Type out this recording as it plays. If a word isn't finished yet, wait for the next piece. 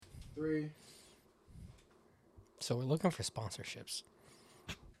3. So we're looking for sponsorships.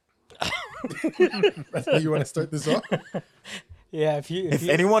 That's how you want to start this off? Yeah, if If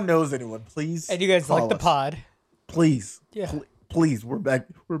anyone knows anyone, please. and you guys call like the us. pod, Please. Yeah. Please, we're back.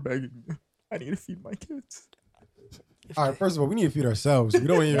 We're begging you. I need to feed my kids. All right, first of all, we need to feed ourselves. We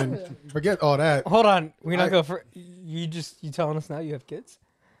don't even forget all that. hold on, we're not going for you telling us now you have kids,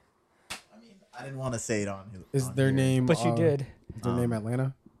 I mean, I didn't want to say it on here. Is their name? but you did. Is their name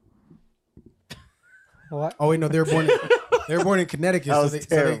Atlanta? What? Oh wait, no, they were born in Connecticut, That was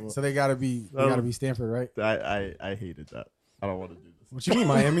terrible. so they gotta be Stanford, right? I hated that. I don't want to do this. What you mean,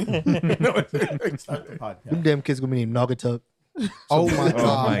 Miami? Podcast. Them damn kids gonna be named Naugatuck. Oh my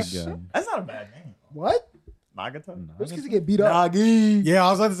Oh my gosh. god. That's not a bad name. What? Nagata? Those kids get beat up. Nagi. Yeah,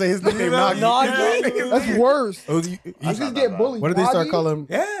 I was about to say his nickname Nagi. Nagi. That's worse. Oh, Those kids get bullied. what did they start Nagi? calling him?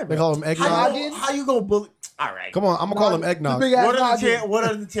 Yeah, They call him Eggnog. How you gonna bully? All right. Come on, I'm gonna call him The Eggnog. big ass What are, Nagi. what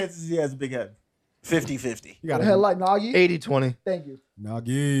are the chances he has a big head? 50-50. You Got gotta a head be like Nagi. 80-20. Thank you.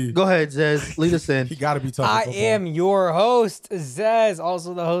 Nagi. Go ahead, Zez. Lead us in. He gotta be tough. I at football. am your host, Zez,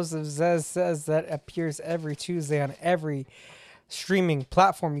 also the host of Zez Says, that appears every Tuesday on every streaming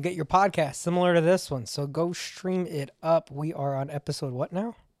platform you get your podcast, similar to this one. So go stream it up. We are on episode what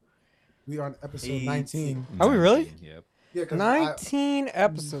now? We are on episode 19. Are we really? Yep. Yeah, 'cause 19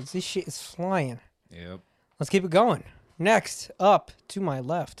 episodes. This shit is flying. Yep. Let's keep it going. Next up to my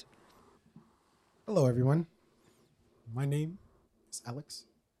left. hello, everyone. My name is Alex,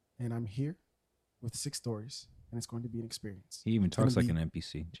 and I'm here with 6 stories, and it's going to be an experience. He even talks gonna like be- an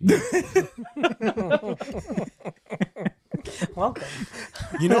NPC. Jeez. Welcome.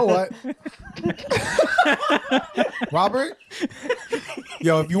 You know what, Robert?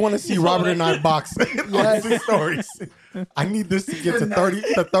 Yo, if you want to see Robert and I box on 6 stories, I need this to get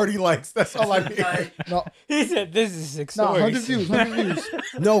to 30 likes. That's all I need. No, He said this is 6 no, stories. 100 views. 100 views.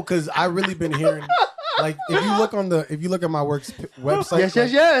 No, because I really been hearing, like, if you look at my work's website,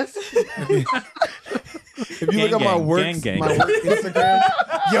 Yes. if you look at my Gang, work gang, gang. Instagram,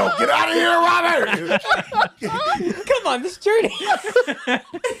 yo, get out of here, Robert. Come on, this journey.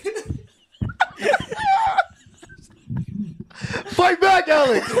 Fight back,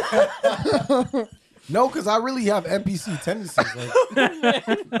 Alex. No, because I really have NPC tendencies.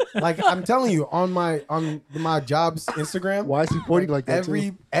 Like I'm telling you, on my job's Instagram, Why is he pointing like that?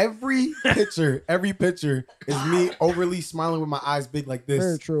 every picture is me overly smiling with my eyes big like Very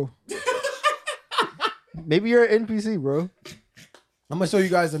this. true. Maybe you're an NPC, bro. I'm gonna show you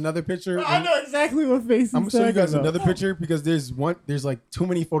guys another picture. I know exactly what face I'm gonna show you guys another picture because there's like too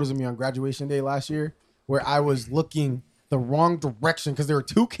many photos of me on graduation day last year where I was looking the wrong direction because there were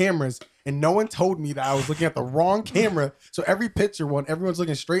 2 cameras and no one told me that I was looking at the wrong camera. So every picture, when everyone's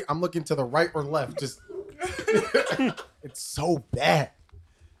looking straight, I'm looking to the right or left. Just it's so bad.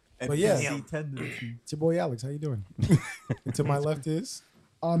 But yeah, it's your boy Alex. How you doing? And to my left is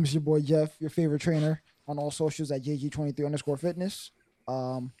It's your boy Jeff, your favorite trainer on all socials at JG23_fitness.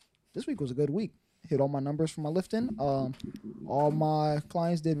 This week was a good week. Hit all my numbers for my lifting. All my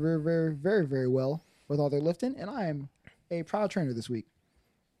clients did very, very, very, very well with all their lifting, and I am a proud trainer this week.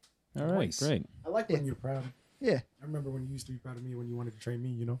 All right, Nice. great. I like when you're proud. Yeah. I remember when you used to be proud of me when you wanted to train me,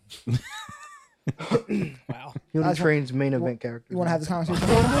 you know? Wow. That's He only what- trains main event characters. You want to have this conversation?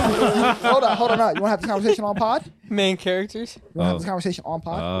 hold on. You want to have this conversation on pod? Main characters. You want to have this conversation on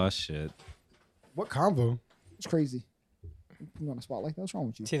pod? Oh shit. What combo? It's crazy. You on the spot like that? What's wrong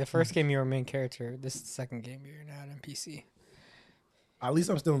with you? See, the first game you were a main character. This is the second game you're now an NPC. At least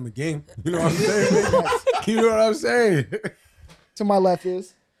I'm still in the game. You know what I'm saying? You know what I'm saying? To my left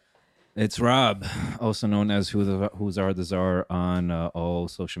is It's Rob, also known as Who's Are the Czar on all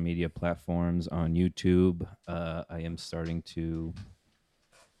social media platforms on YouTube. I am starting to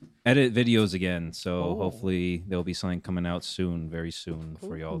edit videos again, so hopefully there'll be something coming out soon, very soon,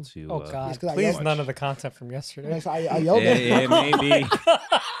 for y'all to. Oh God! 'cause I Please, yelled- none of the content from yesterday. I yelled at you. It may be.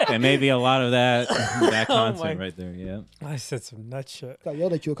 There may be a lot of that content my- right there. Yeah, I said some nut shit. I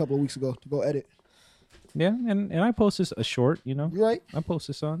yelled at you a couple of weeks ago to go edit. yeah, and I post this a short. You know, You right? I post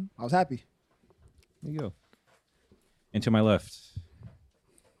this on. I was happy. There you go. And to my left,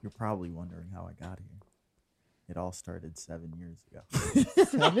 You're probably wondering how I got here. It all started 7 years ago.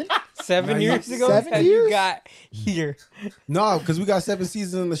 7? 7 Now years you- ago, 7 how years? you got here. No, because we got 7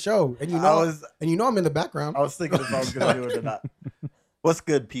 seasons in the show. And you know I'm in the background. I was thinking if I was gonna do it or not. What's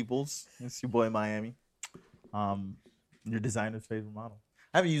good, peoples? It's your boy Miami. Your designer's favorite model.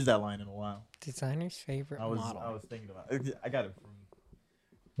 I haven't used that line in a while. Designer's favorite I was model. thinking about it. I got it from.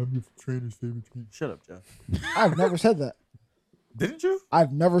 I'm your trainer's favorite trainer. Shut up, Jeff. I've never said that. Didn't you?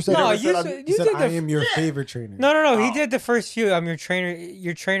 I've never said No, that. you said, said- you you said did I the- am your favorite trainer. No. He Oh. did the first few. I'm your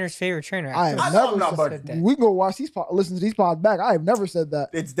trainer's favorite trainer. I have I know I'm never not said bugging. that. We can go watch these listen to these pods back. I have never said that.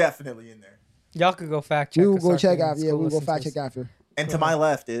 It's definitely in there. Y'all could go fact check. We will us go after check this. after. Yeah, we'll go listen to fact us. check after. And to my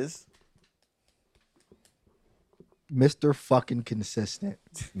left is Mr. Fucking Consistent.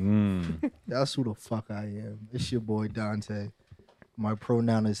 Mm. That's who the fuck I am. It's your boy Dante. My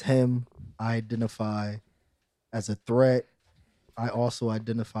pronoun is him. I identify as a threat. I also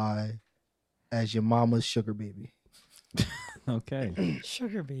identify as your mama's sugar baby. Okay.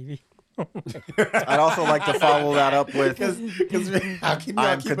 Sugar baby. I'd also like to follow that up with Because how can y'all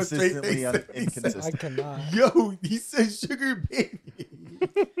I'm keep a straight consistently face? He said- inconsistent. I cannot. Yo, he said sugar baby.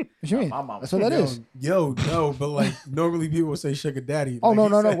 What you mean? my mama. That's what that is. Yo, no, but like normally people will say sugar daddy. Oh Like, no he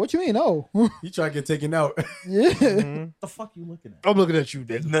no no! said- What you mean? No. He tried to get taken out. Yeah. Mhm. What the fuck you looking at? I'm looking at you,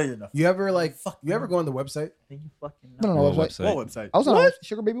 nigga. No, you're not. You ever like? Fuck You ever go on the website? You fucking No, know. no, What website. What website? I was on What? a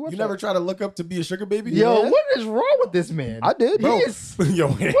sugar baby website. You never try to look up to be a sugar baby? Yo, Yeah. what is wrong with this man? I did, He bro. is- Yo,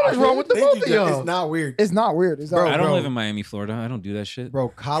 What is wrong with the thank both you, of Jeff. y'all? It's not weird, It's not weird. It's Bro, not. I don't bro. live in Miami, Florida. I don't do that shit. bro.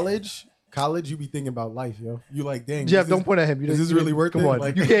 College, you be thinking about life, yo. You like, dang, Jeff, is don't this- point at him. is this really worth Come it? on,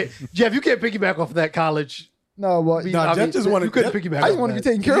 Like- you can't, Jeff. You can't piggyback off of that college. No, but I Nah, mean, Jeff just wanted. You couldn't Jeff- piggyback. I just off want to be that.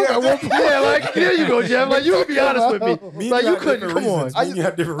 taken care of. Yeah, at one point. Yeah, like there you go, Jeff. Like you can be honest with me. Me and Like you have couldn't. different Come on. reasons. Me and you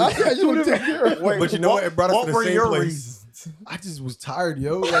have different I reasons. just want to take care of. But you know what? It brought us what to the were same your place. reasons? I just was tired,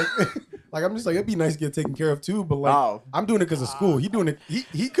 yo. Like, like I'm just like, it'd be nice to get taken care of too. But like, Oh. I'm doing it because of school. He doing it.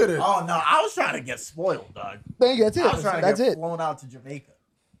 He could have. Oh no, I was trying to get spoiled, dog. Thank you. That's I was trying it. to That's get it. flown out to Jamaica.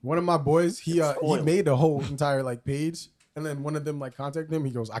 One of my boys, he Spoiled. made the whole entire like page, and then one of them like contacted him.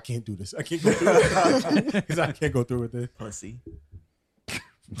 He goes, I can't do this. I can't go through it because I can't go through with it. Pussy. Why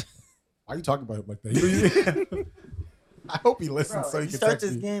are you talking about him like that? I hope he listens so he you can start text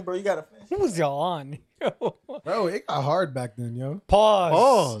this me. game, bro. You gotta finish. Who was y'all on? Bro, it got hard back then, yo. Pause.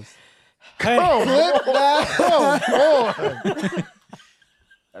 Pause. Hey,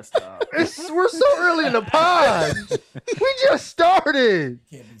 That's tough. We're so early in the pod. We just started.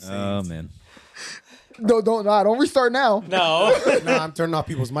 Can't be saved. Oh man. Don't restart now. No. Nah, I'm turning off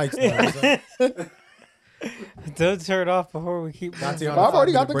people's mics now. So. Don't turn it off before we keep Dante moving. on I've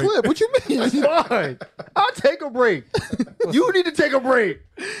already got the 5-minute break. clip. What you mean? It's fine. I'll take a break. You need to take a break.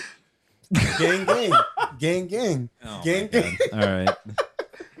 Gang, gang, gang, gang, Oh, gang, gang. All right.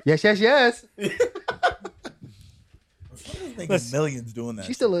 Yes, yes, yes. She's making Listen. millions doing that.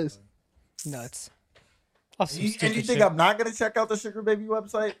 She still is. Nuts. Off some And you stupid think shit. I'm not gonna check out the Sugar Baby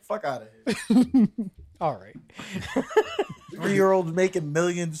website? Fuck out of here. All right. 3-year-olds making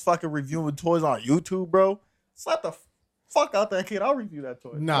millions, fucking reviewing toys on YouTube, bro. Slap the fuck out that kid. I'll review that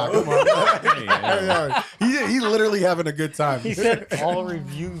toy. Nah, bro. come on. He's literally having a good time. He said, "I'll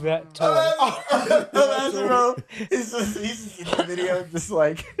review that toy." Imagine, bro. He's just in the video, just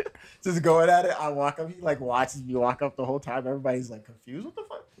like, just going at it. I walk up, he like watches me walk up the whole time. Everybody's like confused. What the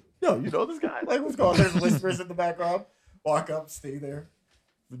fuck? Yo, you know this guy? Like, what's going on? There's whispers in the background. Walk up, stay there.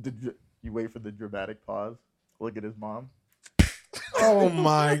 You wait for the dramatic pause. Look at his mom. Oh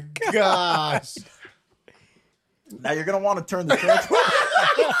my gosh. Now you're gonna want to turn the transfer.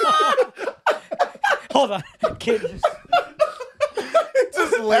 Hold on, kid. Just,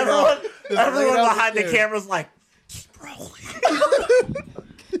 Just lay everyone out- just lay out behind the there. camera's like, keep rolling.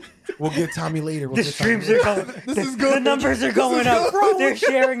 We'll get Tommy later. We'll the get Tommy streams later. are going. This is The good. numbers are going up. They're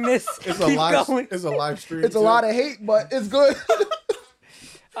sharing this. It's a Keep live. going. It's a live stream. It's a lot of hate, but it's good.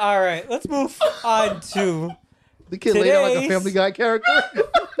 All right, let's move on to The kid laid out like a Today's- Family Guy character.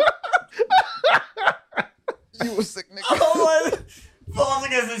 You a sick nigga. Oh my! Falls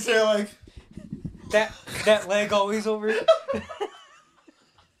against the chair like. that leg always over.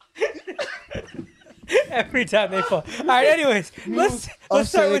 Every time they fall. All right. Anyways, let's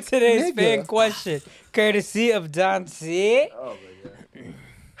start with sick today's nigga. fan question, courtesy of Dante.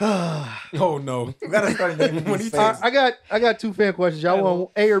 Oh Oh no. We gotta start naming When these he things. I got two fan questions. Y'all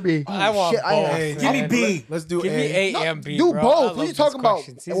want A or B? I want shit, I both. am- Hey, man. Give me B. Let's do Give A. me A and B. Do bro. I both. love What are you these talking about?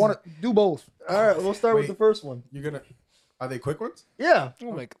 questions. I want to do both. All right, we'll start with Wait. the first one. You're gonna. Are they quick ones? Yeah.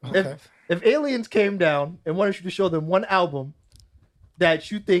 Oh my God. Okay. If aliens came down and wanted you to show them one album that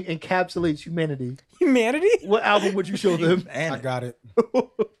you think encapsulates humanity, Humanity? what album would you show them? I got it.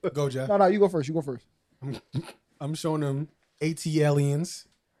 Go, Jeff. No, you go first. You go first. I'm showing them AT Aliens.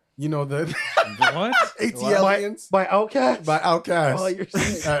 You know the What? AT By, Aliens by Outkast? by Outkast. Oh, you're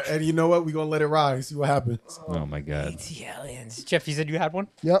sick. And you know what? We're gonna let it ride and see what happens. Oh my god. AT aliens. Jeff, you said you had one.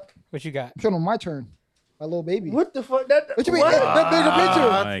 Yep. What you got? Showing them my turn. My little baby. What the fuck? That, What you mean? What? That bigger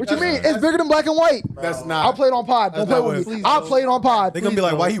my picture. What you mean? God. It's bigger than Black and White. That's not. I'll play it on pod. Don't That's play not with what- me. I'll play it on pod. They're gonna be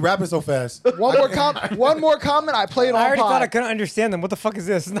like, why he rapping so fast? One more comment. I play it on I already pod. thought I couldn't understand them. What the fuck is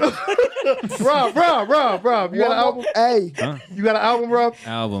this? Rob. You got an album? Hey, You got an album, Rob?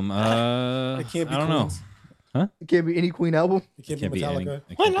 Album. It can't be I don't know. Queens. It can't be any Queen album. It can't, Can't be be any. Metallica.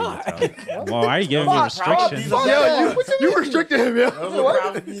 It Why can't be not? Metallica. Well, why are you giving me Fuck, restrictions? Rob, Yo, you restricted him, yo. Those would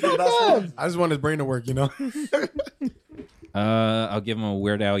probably be the best ones. I just want his brain to work, you know. I'll give him a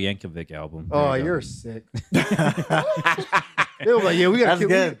Weird Al Yankovic album. There Oh, you go. you're sick. They were like, yeah, we gotta That's kill.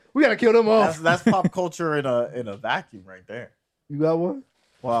 good. We gotta kill them off. That's pop culture in a vacuum right there. You got one?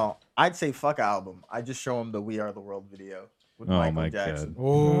 Well, I'd say fuck album. I just show him the "We Are the World" video with Oh Michael my Jackson.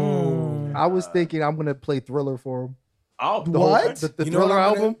 Oh, I was thinking I'm gonna play Thriller for him. Oh, The whole- What? The You know what Thriller I'm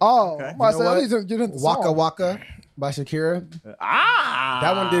gonna- album. oh, Okay. I'm about to You know say, I what? need to get into the Waka song. Waka by Shakira.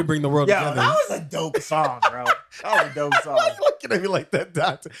 That one did bring the world Yo, together. that was a dope song, bro. That was a dope song. Why you looking at me like that,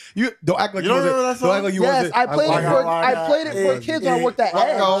 Doctor? You don't act like You you, don't wasn't. remember that Don't act song? like you Yes, wasn't. I played it Waka for Waka, I played it for the kids when I worked at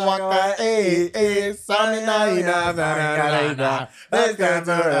Waka Ed. Waka, let's go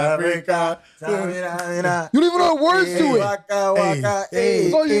to Africa. You don't even know the words to it. Waka Waka,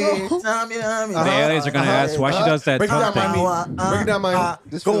 Hey, Oh, you know. The aliens are gonna ask why she does that Break it down, tongue thing. mommy. Break it down, mommy.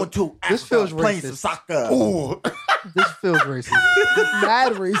 Going to this feels Africa, playing some racist. soccer. Ooh. This feels racist.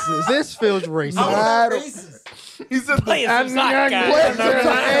 Mad racist. This feels racist. Mad- He said, Playing some soccer.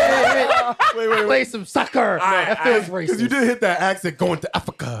 Play some soccer. That feels racist. because you did hit that accent going to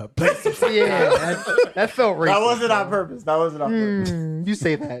Africa. Play some soccer. Yeah, that felt racist. That wasn't on purpose. That wasn't on purpose. You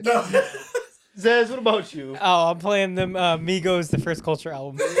say that. No. Zez, what about you? Oh, I'm playing them Migos, the First Culture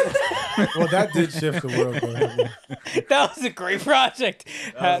album. Well, that did shift the world. Though. That was a great project.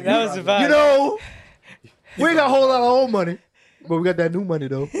 That was a vibe. You know, we ain't got a whole lot of old money, but we got that new money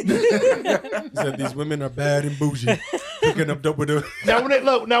though. He said these women are bad and bougie. Picking up dope with the. Now when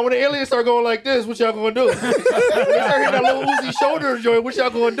the aliens start going like this, what y'all gonna do? When they start hitting that little Uzi shoulder joint, what y'all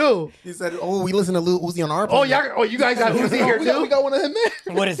gonna do? He said, "Oh, we listen to Lil Uzi on our." Oh you guys got Uzi here We too? got one of him there.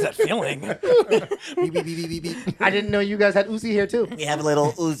 What is that feeling? Beep, beep, beep, beep, beep, beep. I didn't know you guys had Uzi here too. We have a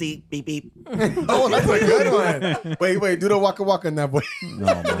little Uzi beep beep. Oh, that's a good one. Wait, do the waka waka in that boy. Oh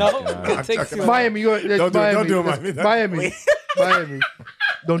my No, God. it takes you. Miami, Don't do it, Miami. don't do it, That's Miami. Miami. Miami.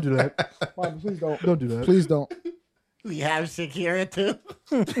 Don't do that. Mike, please don't. Don't do that. Please don't. We have Shakira too.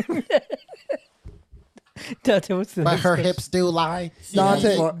 Dante, what's the But next her question? hips do lie.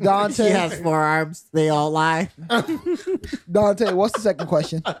 Dante, She has 4 arms. They all lie. Dante, what's the second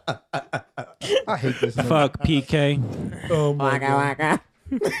question? I hate this. Man. Fuck PK. Oh my Waka waka.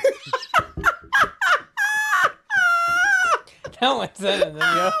 That one said it,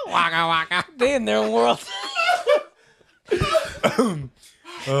 yo. Waka waka. They in their own world.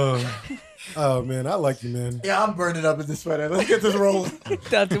 Oh man, I like you, man. Yeah, I'm burning up in this sweater. Let's get this rolling.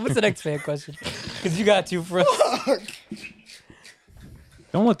 Dante, what's the next fan question? Because you got two for us.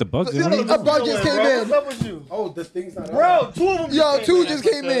 Don't let the bugs in. A bug just came in. up with you? Oh, this thing's not. Bro, 2 of them. Yo, two just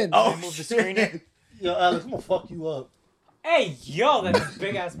came in. Oh, Move the screen. Yo, Alex, I'm gonna fuck you up. Hey, yo, that's a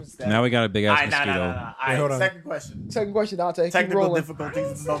big ass mistake. Now we got a big ass All right, mosquito. All right, hold on. second question. Second question, Dante. Keep Technical rolling.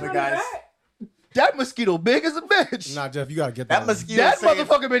 difficulties at the moment, guys. That mosquito big as a bitch. Nah, Jeff, you gotta get That that. mosquito. That saying,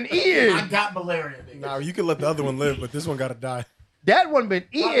 motherfucker been I eating. got malaria, nigga. Nah, you can let the other one live, but this one gotta die. That one been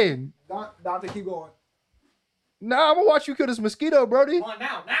eating. Dante, keep going. Nah, I'm gonna watch you kill this mosquito, Brody. Come on,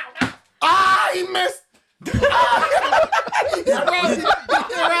 now. Ah, he missed. and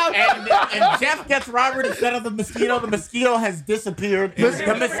Jeff gets Robert instead of the mosquito. The mosquito has disappeared.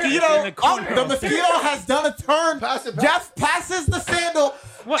 The mosquito has done a turn. Pass it back. Jeff passes the sandal,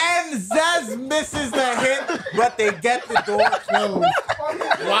 and Zez misses the hit, but they get the door closed.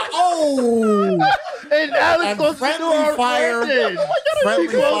 Wow. Oh! And Alex And closes the friendly door fire. unbranded. Friendly He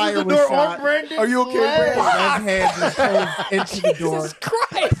closes fire the was door shot. unbranded. Are you okay, Flag. Brandon? Zez's hand just closed into the door.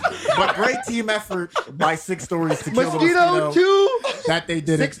 Christ. But great team effort by 6 stories to kill the Mosquito mosquito. 2, That they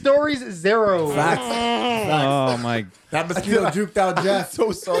did 6 it. stories, 0. Facts. Oh my! That mosquito juked out I'm Jeff.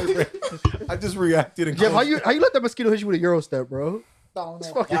 so sorry, man. I just reacted. And Jeff, how you let that mosquito hit you with a Euro step, bro? No.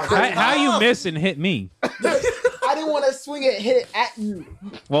 Fucking How you miss and hit me? I didn't want to swing it, hit it at you.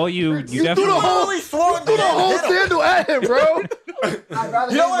 Well, you You definitely. threw the whole, Holy swung threw the whole sandal at him, bro. I'd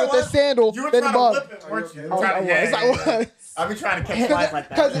rather You know hit what it it with the was? sandal You were than the trying to bug. whip it, weren't you? You were I trying to- was. yeah, yeah, yeah. I've been trying to catch flies like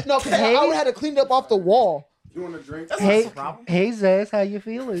that. Because I would have to clean it up off the wall. You want a drink? That's Hey, not the problem. hey, Zaz, how you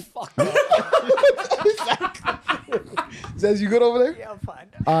feeling? Says you good over there? Yeah, I'm fine.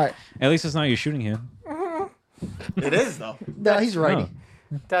 All right. At least it's not you shooting him. It is though. Nah, he's righty.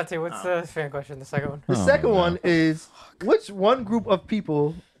 Oh. Dante, what's the fan question? The second one. The Oh, second no. one is, which one group of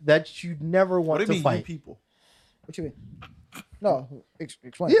people that you never What want do to you mean, you fight? people? What you mean? No,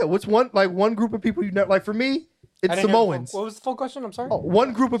 explain. Yeah, what's one group of people you never like? For me, I it's didn't hear the Samoans. What was the full question? I'm sorry. Oh,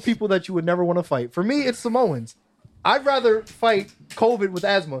 one group of people that you would never want to fight. For me, it's Samoans. I'd rather fight COVID with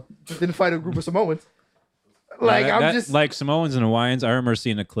asthma than fight a group of Samoans. Like I'm just like Samoans and Hawaiians. I remember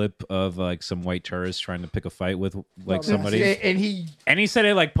seeing a clip of like some white tourists trying to pick a fight with like somebody, and he said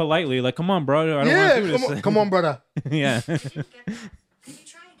it like politely, like, "Come on, bro, I don't want yeah, to do this." come on, brother. Yeah.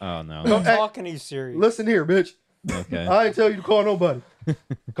 Oh no. No, I'm hey, talking to you, Siri. listen here, bitch. Okay. I ain't tell you to call nobody.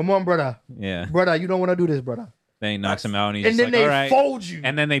 Come on, brother. Yeah. Brother, you don't want to do this, brother. Then he knocks him out, and he's And just then like, they "All right." fold you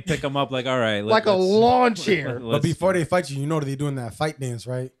And then they pick him up, like, "All right, like a lawn chair. But before they fight you, you know that they're doing that fight dance,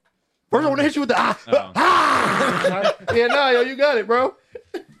 right? First, I want to hit you with the yeah, no, yo, you got it, bro.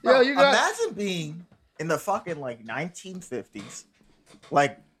 Bro, Yeah, you got. imagine being in the fucking like 1950s.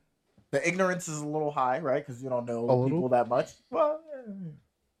 Like the ignorance is a little high, right? Because you don't know A little? people that much. Well,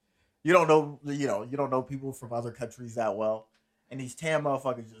 you don't know, you don't know people from other countries that well. And these tan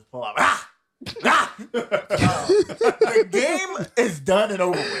motherfuckers just pull out. The game is done and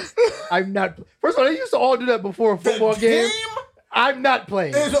over with. I'm not. First of all, they used to all do that before a football The game. game I'm not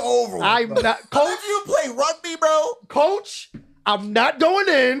playing. is over with. I'm bro. not. Coach, If you play rugby, bro, coach, I'm not going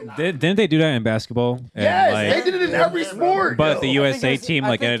in. Didn't they do that in basketball? And, Yes, like, they did it in every sport. But the I think USA it was- team I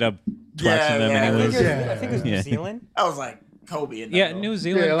like think- ended up Yeah, waxing them yeah, I anyways. think, Yeah. I think it was New Yeah. Zealand. I was like Kobe and Yeah, New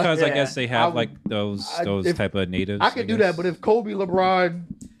Zealand Yeah, like- because I yeah. guess they I have would- like those if- type of natives. I could do guess. that, but if Kobe, LeBron,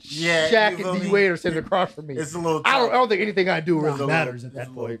 Yeah, Shaq, you feel and D me? Wade are sitting across from me, It's a little. I Tough. don't think anything I do It's a really little- matters at it's that a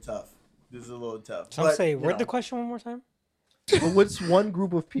little point. tough. This is a little tough. So I'm But, saying, you read know. the question one more time. But what's one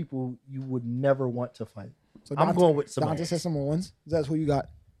group of people you would never want to fight? So I'm going with Dante Samoans. said Samoans. That's who you got.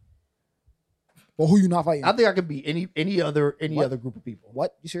 Well, who you not fighting? I think I could be any other What? group of people.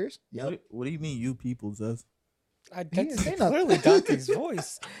 What? You serious? Yep. What do you mean, you people, says? didn't That's say nothing. clearly Dante's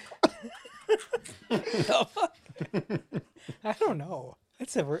voice. I don't know.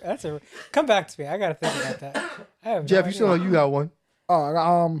 That's a. Come back to me. I gotta think about that. I have Jeff, no you still know idea. you got one.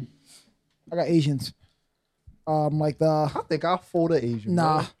 Oh, I got Asians. Like the I think I'll fold an Asian.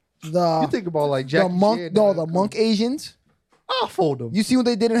 nah, bro. You think about like Jackie the monk. Chan, No, the monk Asians. I'll fold them. You see what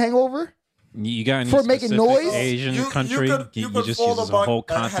they did in Hangover? You got any For making specific noise? Asian country? You just fold use a a monk whole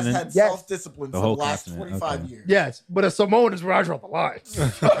that has continent. had Yes. self-discipline The for whole the last continent, 25 okay. years. Yes, but a Samoan is where I draw the line.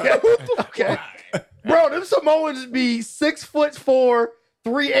 Okay. Bro, them Samoans be 6'4",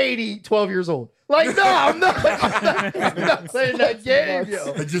 380, 12 years old. Like, no, I'm not playing that game,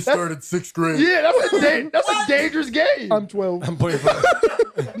 yo. I just started 6th grade. Yeah, that's a dangerous game. I'm 12. I'm putting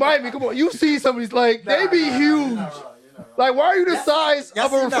for Miami, come on. You see some of these, like, they be huge. Like, why are you the size Y'all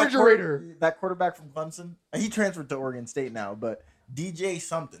of a seen that refrigerator? That quarterback from Clemson, he transferred to Oregon State now, but DJ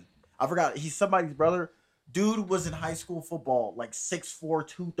something. I forgot. He's somebody's brother. Dude was in high school football, like 6'4",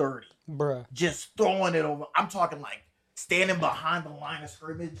 230. Bruh. Just throwing it over. I'm talking like standing behind the line of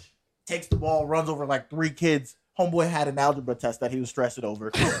scrimmage, takes the ball, runs over like 3 kids. Homeboy had an algebra test that he was stressing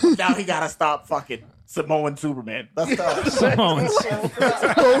over. Now he gotta stop fucking Samoan Superman. That's tough. Samoans.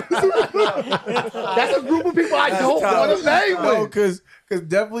 That's a group of people I That's don't tough. want to bang no, with. because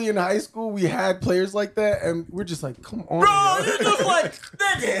definitely in high school we had players like that, and we're just like, come on, Bro, yo. you're just like,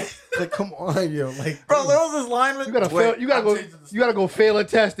 nigga. Like, come on, yo, like, Bro, there was this lineman. You gotta Wait, fail. You I'm gotta changing the go. You gotta go fail a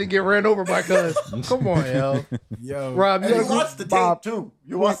test and get ran over by cuz. Come on, yo. yo, Rob, you And you gotta go. watched the tape Bob. too.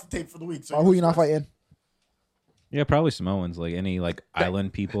 You watched the tape for the week. So Who you not fighting? Yeah, probably Samoans. Like any like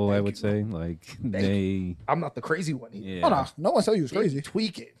island people, I would say. Like they. I'm not the crazy one here. Yeah. Oh no, no one tell you it's crazy.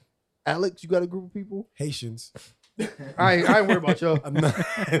 Tweaking. Alex, you got a group of people? Haitians. I ain't worried about y'all. I'm not,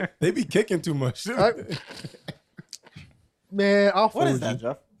 they be kicking too much. Man, I'll What fold is you. that,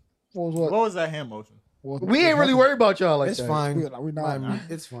 Jeff? What was What what? was that hand motion? We ain't really worried about y'all like It's that. fine. We're not. I mean,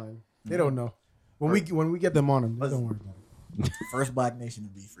 it's fine. They don't know. When we get them on them, they don't worry about it. First black nation to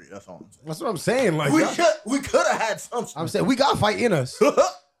be free. That's all I'm saying. That's what I'm saying. Like, We could have had some. I'm saying we got fight in us.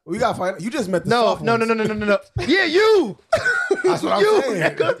 We got fight. You just met the No, soft no, ones. no. Yeah, you. That's what I'm You.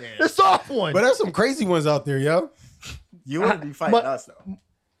 saying. nigga. The soft one. But there's some crazy ones out there, yo. You wouldn't be fighting but- us though.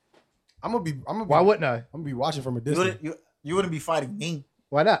 I'm gonna be. Why wouldn't I? I'm gonna be watching from a You distance. wouldn't be fighting me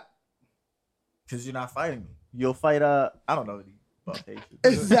Why not? because you're not fighting me. You'll fight. I don't know any buff Haitians.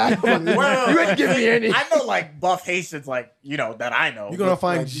 Exactly. Well, You ain't give me any. I know like buff Haitians, like that I know. You're gonna But,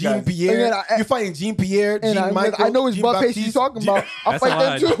 find like, you Jean guys- Pierre. And then I- You're fighting Jean Pierre. And Jean Michael. I know which Jean buff face Baptiste, he's talking about. I'll That's a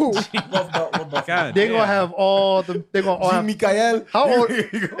fight them lot. too. What buff God, They damn. gonna have all the. They gonna all Jean have. Michael. How old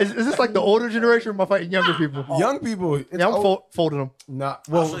is this? Like the older generation? Or am I fighting younger people? Young people. It's Yeah, I'm old- folding them. Nah.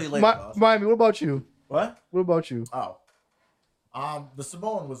 I'll show Well, you later. boss. Miami, what about you? What? What about you? Oh, the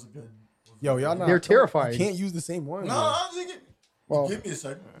Samoan was a good. yo, y'all not. They're terrifying. You can't use the same one. No, yo. I'm just Well, give me a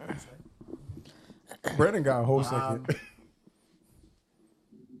second. Brennan got a whole Um, second.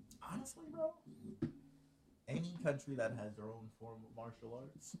 honestly, bro, any country that has their own form of martial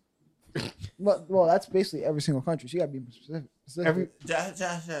arts. Well, that's basically every single country. So you gotta be specific.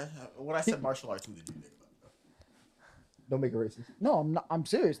 When I said martial arts, who did you think about? Don't make it racist. No, I'm not. I'm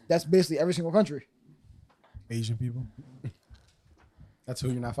serious. That's basically every single country. Asian people. That's who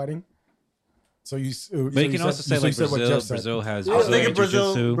you're not fighting. So you. But you can also say like Brazil has I was thinking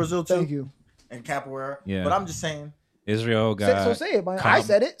Brazilian Brazil jiu-jitsu. too, Thank you. and capoeira. Yeah. But I'm just saying, Israel got So say it, man. I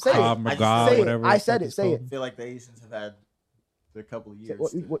said it. Say Krav it. Maga, Say it. whatever. I the said fuck it. it's Say called. it. I feel like the Asians have had a couple of years.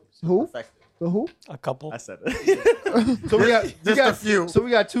 Who? Perfect it. The who? A couple. I said it. So we got Just a few. So we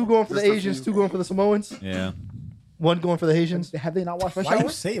got 2 going for Just the a Asians, few. 2 going for the Samoans, Yeah. 1 going for the Haitians. Have they not watched Rush Why Hour? you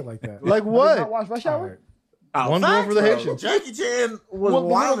say it like that? Like Have they not what? watched Rush All Hour? right. One going for the Bro, Haitians. Jackie Chan was Well, the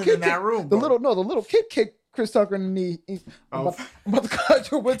wilding little kid in that kick- room. The bro. little kid kicked Chris Tucker in the knee. I'm Oh. about to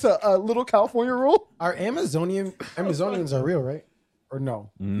conjure went to Little California Rule. Are Amazonians are real, right? Or no?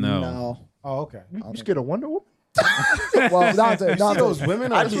 No. Oh, okay. You scared of Wonder Woman? Well, Dante, See those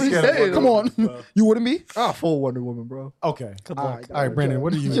women? Are That's what he just- said. come on. You wouldn't be? Ah, full Wonder Woman, bro. Okay. Good All luck. right, All right, Brandon.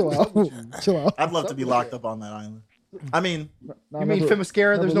 What do you? Chill out. Chill out. I'd love to be locked up on that island. I mean, You mean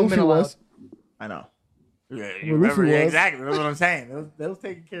Themyscira? There's no men Luffy allowed. was. I know. Yeah, Well, you remember Luffy was. exactly. That's what I'm saying. They was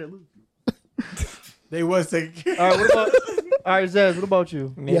taking care of Luffy. They was taking care. All right, what about? All right, Zez, what about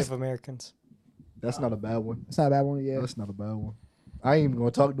you? Native Yes. Americans. That's not a bad one. It's not a bad one, yeah. That's not a bad one. I ain't even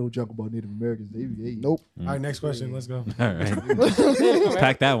gonna talk no junk about Native Americans. They Nope. All right, next question. Let's go. All right.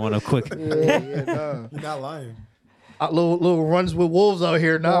 Pack that one up quick. Yeah, nah. You're not lying. Little runs with wolves out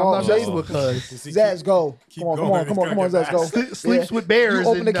here. Nah, I'm not No, messing with cuz. Zaz, go. keep Come on, going. come on, Zaz, go. Sleeps with bears.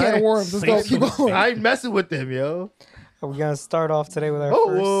 You open the and can I- of worms. Let's go. Keep going. I ain't messing with them, yo. Are we gonna start off today with our Oh,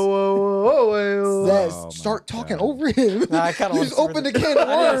 first? whoa. Zaz, Oh, my start talking God. over him. Nah, I kind of You just opened the can of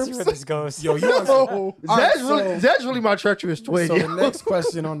I wanna see worms. where this goes. Yo, you want No. All right, That's really my treacherous twin. So yo. the next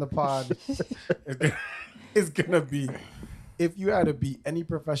question on the pod is gonna be: if you had to beat any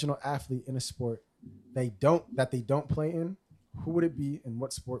professional athlete in a sport they don't play in, who would it be, and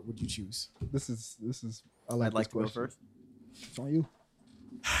what sport would you choose? This is. I I'd like this to go question. first. It's on you.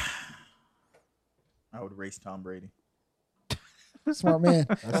 I would race Tom Brady. Smart man.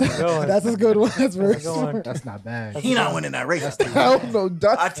 Going. That's a good one. That's very That's a good one. smart. That's not bad. He not winning that race. I don't know.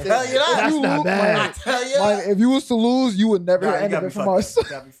 I tell you that. That's not bad. I tell you Like, that. if you was to lose, you would never Nah, hear you any gotta of be it from fucked us. up. You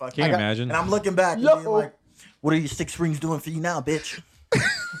gotta be fucked Can up. you imagine? And I'm looking back and Yo. being like, what are your 6 rings doing for you now, bitch?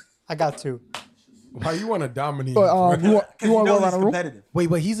 I got 2. Why you want to dominate? But you want Because to go around he's the room? competitive. Wait,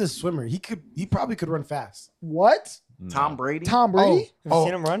 but he's a swimmer. He probably could run fast. What? Tom Brady. Tom Brady? Have you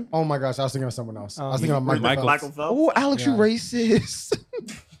seen him run? Oh my gosh, I was thinking of someone else. I Oh. was thinking of Michael. Michael. Phelps. Michael Phelps. Oh, Alex, you Yeah. racist.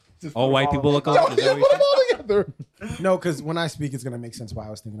 All white people look Yo, alike. you Is that put what them all together. No, because when I speak, it's gonna make sense why I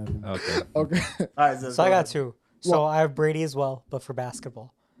was thinking of him. you said? Okay. All right, So I got 2. So I have Brady as well, but for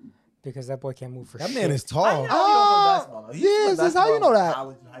basketball, because that boy can't move for That shit. man is I tall. know he don't play basketball, though. He used to yes, play that's how you basketball know in that.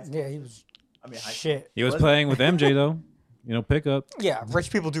 college and high school. Yeah, he was I mean, high school. shit. He was Was- playing with MJ though. You know, pickup. Yeah, rich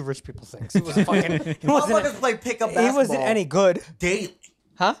people do rich people things. He was fucking. He wasn't. Motherfuckers play pickup He basketball wasn't any good, daily.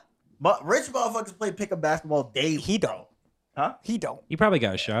 huh? Rich motherfuckers play pickup basketball daily. He don't. Huh? He don't. He probably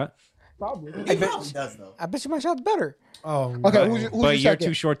got a shot. Probably. He probably does, though. I bet you my shot's better. Oh, Okay, no. who's your But you're second?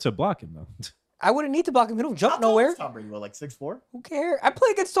 too short to block him though. I wouldn't need to block him. He don't How jump tall nowhere. is Tom Brady? What, like 6'4"? Who cares? I play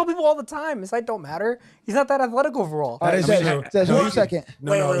against tall people all the time. His height don't matter. He's not that athletic overall. All right, is Zez, true. Zez, No, who's he- second?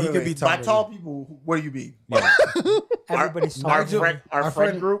 No, he could be Tom By Brady. tall people, what do you be? Everybody's our, tall. our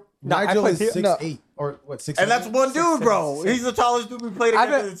friend group. No, I Nigel play is the- 6'8" or what? 6'8"? And that's one dude, bro. He's the tallest dude we played I've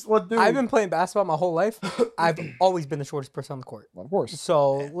against. been- It's one dude. I've been playing basketball my whole life. I've always been the shortest person on the court. Well, of course.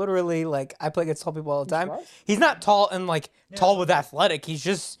 So literally, like, I play against tall people all the time. surprised? He's not tall and like tall with athletic. He's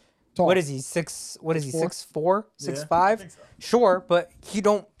just Tall. what is he? 6? What is he? 6'4"? 6'4", Yeah, 6'5"? I think so. Sure, but he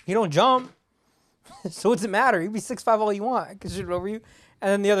don't jump. So what does it matter? You be 6'5" all you want. I can shoot it over you. And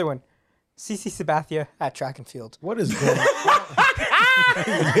then the other one, CC Sabathia at track and field. What is going on?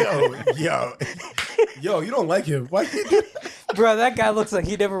 Yo, you don't like him. Why? Bro, that guy looks like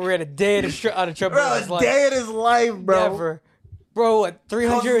he never ran a day on a treadmill Bro, in it's his life. day in his life, bro. Never. Bro, at Coach is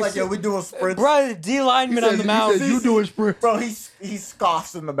 300. like, yo, we doing sprints. Bro, the D lineman on the mound. You doing sprint? Bro, he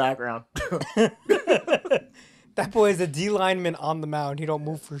scoffs in the background. That boy is a D lineman on the mound. He don't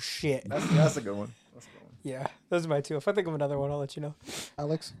move for shit. That's a good one. That's a good one. Yeah, those are my 2. If I think of another one, I'll let you know.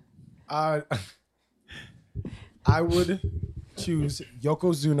 Alex? I would choose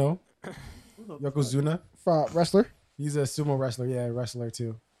Yokozuna. Yokozuna. Wrestler? He's a sumo wrestler. Yeah, wrestler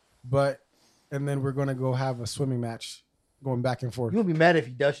too. And then we're gonna go have a swimming match, going back and forth. You gonna be mad if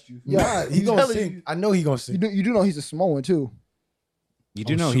he dust you? Yeah, He gonna telling sing. you. I know he gonna sing. you do know he's a Samoan, too. You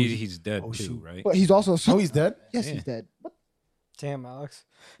do Oh, know shoot. he's dead Oh, too, shoot. right? But he's also a Oh, he's dead. Yes, Yeah. he's dead. What? Damn, Alex.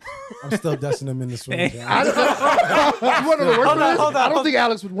 I'm still dusting him in the swim. Hey, John. You want to work Hold on, for this? hold on, I don't hold think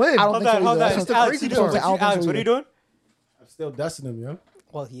Alex would win. I don't Hold think on, so hold either. on. That's the Alex, crazy you doing? part. I don't think Alex, so what are you either. doing? I'm still dusting him, yo.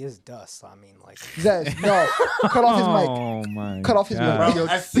 Well, he is dust. I mean, like. Zez, no. Cut off his mic. Oh my! Cut off his mic. God. Bro, Yo,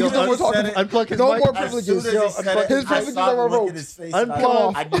 as soon please no as more he talking. said it, Unplug his No mic. more as soon privileges. as he said it, His I privileges stopped are looking revoked. at his face. and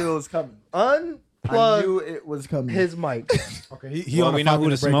Unplug. I knew it was coming. I knew Unplug it was coming. his mic. Okay, he Well, on a we know who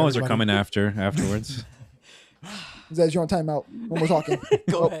 5-minute the break, Samoas are everybody. coming afterwards. Zez, you're on timeout. No more talking.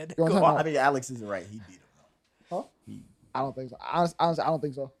 Go ahead. You're on Well, I timeout. think Alex isn't right. He beat him. Huh? I don't think so. Honestly, I don't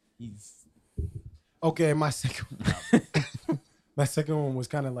think so. He's Okay, my second one was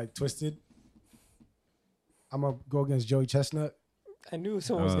kind of like twisted. I'm gonna go against Joey Chestnut I knew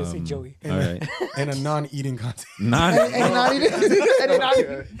someone was going to say Joey. All right, in a non-eating contest. not. And not eating. And not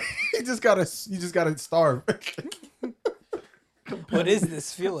eating. You just gotta starve. What is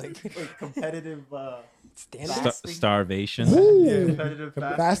this feeling? like competitive. Stand Sta- up. Starvation. Yeah. Competitive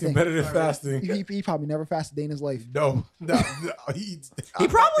Fasting. Competitive fasting. He probably never fasted a day in his life. No, he eats. He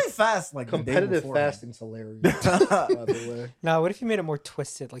probably fasts like the day Competitive before. fasting's hilarious. By the way. Now, what if you made it more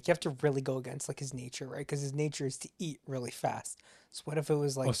twisted? Like, you have to really go against, like, his nature, right? Because his nature is to eat really fast. So what if it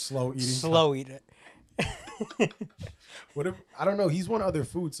was, like, Oh, slow eating. slow eat it? What if I don't know? He's one other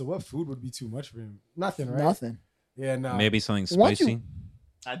food. So what food would be too much for him? Nothing, right? Nothing. Yeah, no. Maybe something Once you- spicy.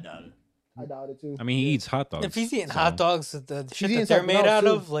 I doubt it. I doubt it too. I mean, he eats hot dogs. If he's eating so- hot dogs with the shit eating that they're something made else, out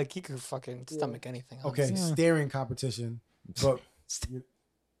too. of, like, he could fucking stomach anything. Okay, honestly. staring competition. But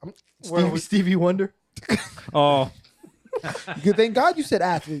Stevie Wonder. Oh, Good. Thank God you said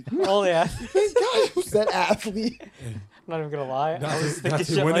athlete. Oh, yeah. Thank God you said athlete. I'm not even going to lie. I Dante- was thinking Dante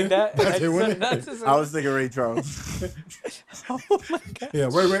shit winning? like that. Dante I just winning? said not to say- I was thinking Ray Charles. Oh, my God. yeah,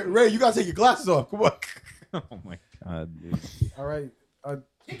 Ray, you gotta take your glasses off. Come on. oh my god, dude. All right,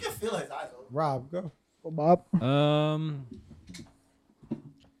 You can feel his eyes open. Rob, go. Oh, Bob.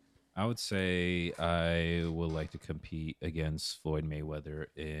 I would say I would like to compete against Floyd Mayweather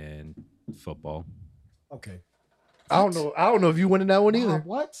in football. Okay. I don't know if you winning that one either. Rob,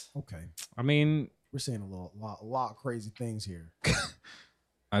 what? Okay. I mean, We're saying a lot of crazy things here.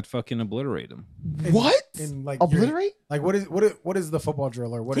 I'd fucking obliterate him. What? And like Obliterate? Like what is the football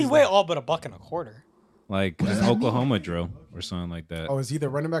drill or what He is weigh that? all but $1.25. Like an Oklahoma drill or something like that. Oh, is he the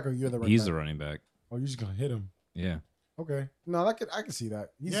running back or you're the running He's back? the running back. Oh, you're just gonna hit him. Yeah. Okay. No, I can see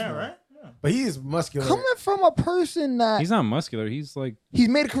that. He's Yeah, small. right? Yeah. But he is muscular. Coming from a person that He's not muscular. He's like, he's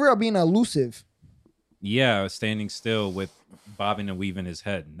made a career of being elusive. yeah, standing still with bobbing and weaving his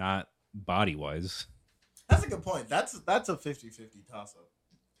head, not body wise. That's a good point. That's a 50-50 toss up.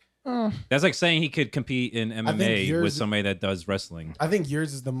 That's like saying he could compete in think MMA yours- with somebody that does wrestling. I think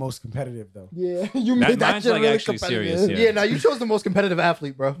yours is the most competitive though. Yeah, you That- made that mine's, shit like, really actually competitive. serious, Yeah, now you chose the most competitive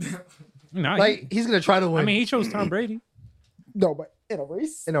athlete, bro. No, Like he's gonna try to win. I mean, he chose Tom Brady. No, but in a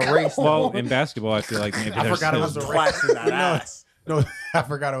race. in a race. Well, in basketball, I feel like maybe I there's forgot it was some- a Blasting that No. ass. No, I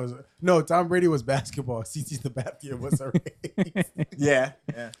forgot it was no. Tom Brady was basketball. CC Sabathia was a race. Yeah.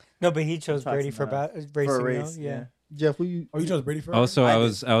 No, but he chose Talks Brady for about racing. For a though, race. yeah. Jeff, who you? Oh, you chose Brady for? Also, I I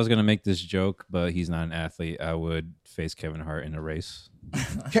did. was gonna make this joke, but he's not an athlete. I would face Kevin Hart in a race.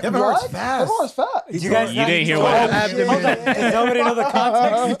 Kevin Hart's What? fast. Kevin Hart's fat. Did you guys You not- didn't hear Hold what on, happened. hold on. Does nobody know the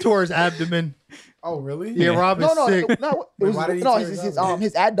context? He tore his abdomen. Oh, really? Yeah, Rob is No, sick. no, it Wait, was why did he no, tear his, his abdomen?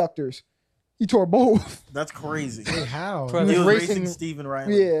 his adductors. He tore both. That's crazy. Wait, how? Bro, He was racing- racing Stephen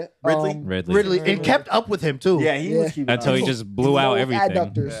Riley. Yeah, Ridley? Ridley. And kept up with him too. Yeah, he Yeah. was keeping Until he up. just blew out Both everything.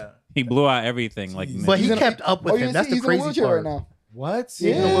 Adductors. Yeah. He blew out everything. Like, Jeez. But he He's in a- kept up with Oh, you him. That's the he's in a crazy wheelchair part. right now. What? He's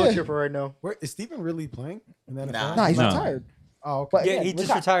in a Yeah. wheelchair for right now. Where is Stephen really playing? In the NFL? Nah. Nah, he's No. retired. Oh, okay. But Yeah, again, he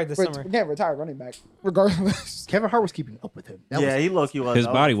just retired this summer. Again, retired running back. Regardless, Kevin Hart was keeping up with him. That Yeah, was, he low-key was. his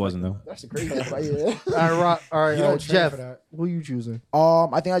That body was wasn't though. that's the crazy part. Yeah. all right, He don't train Jeff. for that. Who you choosing?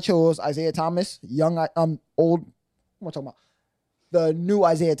 I think I chose Isaiah Thomas, young, old. What am I talking about? The new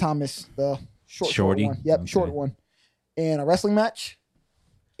Isaiah Thomas, the short Shorty? one. Yep, Okay. short one. In a wrestling match,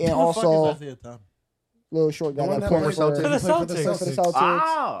 and Who the fuck also is Isaiah Thomas? little short guy The one that that played played for For the Celtics. for the Celtics. Celtics.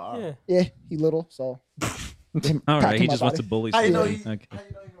 Ah. Yeah. Yeah, he little, so. All right, he my just wants to body. bully How you know somebody. he- Okay.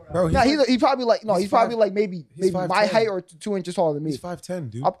 Bro, Nah, he probably like no, he's he's probably five- like maybe he's my 5'10". height or 2 inches taller than me. he's 5'10",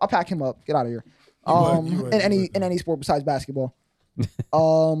 dude. I'll pack him up. Get out of here. You would, you would, in you any would. in any sport besides basketball.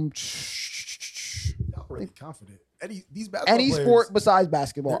 Y'all really confident. These basketball Any players, sport besides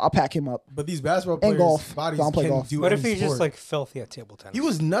basketball, I'll pack him up. but these basketball And players' golf. bodies I don't play can golf. do What if any he's just sport. like filthy at table tennis? He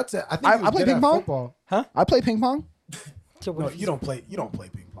was nuts at. I think I he was play good ping at pong. football. I play ping pong. So what No, if you he's- don't play. You don't play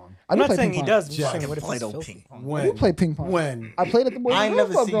ping pong. I I'm do not play saying ping he pong. does. I'm just Jack saying what if Play he's no filthy? ping pong. I When do play ping pong. When I played at the Boys I and never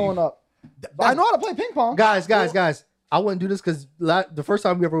Girls Club see growing you. up. I know how to play ping pong. Guys. I wouldn't do this because the first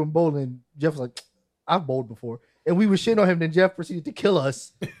time we ever went bowling, Jeff was like, "I've bowled before." and we were shitting on him. Then Jeff proceeded to kill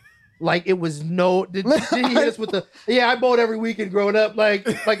us. Like it was no. Did he hit us with the? Yeah, I bowled every weekend growing up, like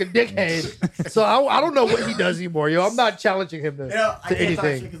a dickhead. So I don't know what he does anymore, yo. I'm not challenging him to, You know, I to can't talk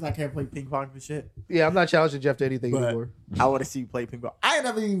shit anything. because I can't play ping pong and shit. Yeah, I'm not challenging Jeff to anything But anymore. I want to see you play ping pong. I ain't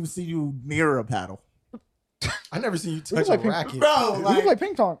never even seen you near a paddle, I never seen you We touch can a play ping- racket. bro. We Like, can play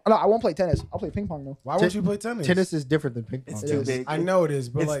ping pong. No, I won't play tennis. I'll play ping pong though. Why won't you play tennis? Tennis is different than ping pong. it's It too is. big. I know it is,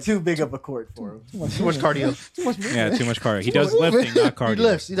 but It's like, too big of a court for him. Too much, Too much cardio. Too much movement. Yeah, too much cardio. He Too does much lifting, not He cardio.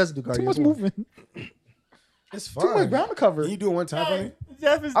 lifts. He doesn't do cardio. Too much movement. it's Too much fine. ground to cover. Can you do it one time for me?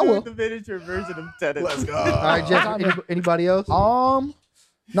 Jeff is I will. doing the miniature version of tennis. Let's go. All right, Jeff. Anybody else?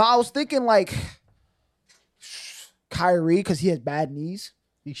 No, I was thinking like Kyrie because he has bad knees.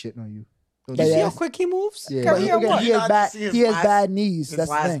 He's shitting on you. Yeah, You see yeah. how quick he moves? Yeah. But Kyrie at again, what? he has Not bad. to see his He has last- bad knees. His That's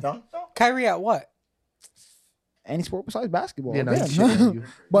the last thing. dunk, though? Kyrie at what? Any sport besides basketball. Yeah, no, again. he's shitting on you.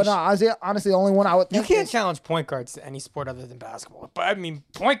 But Isaiah, honestly, the only one I would You think can't is challenge point guards to any sport other than basketball. But I mean,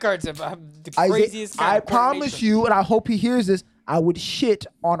 point guards have the Isaiah- craziest kind I of promise coordination. you, and I hope he hears this. I would shit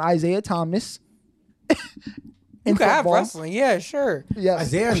on Isaiah Thomas. You in could have football. wrestling. Yeah, sure. Yes.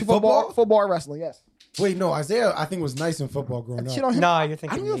 Isaiah in football, football? football, and wrestling. Yes. Wait, no, Isaiah, I think was nice in football growing Shit up. on him. Nah, you're I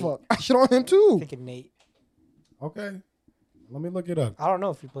thinking don't give a Nate. fuck. I shit on him too. Thinking Nate. Okay, let me look it up. I don't know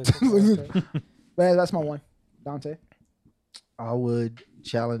if he plays football. But yeah, that's my one. Dante. I would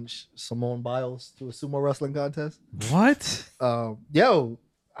challenge Simone Biles to a sumo wrestling contest. What? Yo,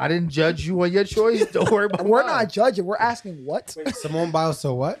 I didn't judge you on your choice. Don't worry about We're mine. not judging. We're asking what? Simone Biles,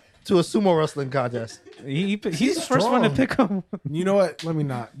 so what? To a sumo wrestling contest. He's the first one to strong. pick him. You know what? Let me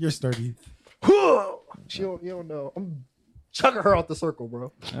not. You're sturdy. You don't know. I'm chucking her out the circle,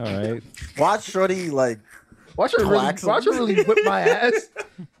 bro. All right. Watch Shorty, like, Watch her really, Clax him. watch her really whip my ass.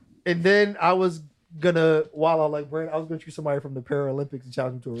 And then I was gonna, while I like Brandon, I was gonna choose somebody from the Paralympics and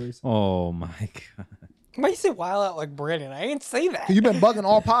challenge him to a race. Oh my god. Why you say wild out like Brandon? I didn't say that. You've been bugging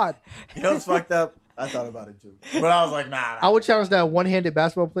all pod. you know what's fucked up? I thought about it too. But I was like, nah. I would challenge that one-handed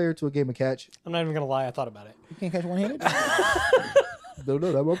basketball player to a game of catch. I'm not even gonna lie. I thought about it. You can't catch one-handed. No,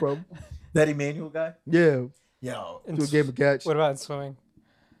 that's my problem. That Emmanuel guy? Yeah, Yo. to a game of catch. What about in swimming?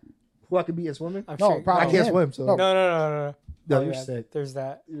 Who I could beat in swimming? I'm No, sure. probably I can't him. swim, so No. No. No, Oh, you're yeah, sick. There's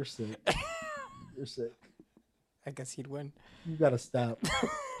that. You're sick. You're sick. I guess he'd win. You gotta stop.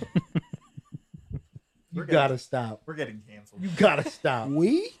 You We're gotta getting- stop. We're getting canceled. You gotta stop.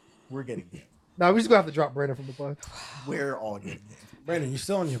 We? We're getting canceled. Now we just gonna have to drop Brandon from the pod. We're all getting canceled. Brandon, you're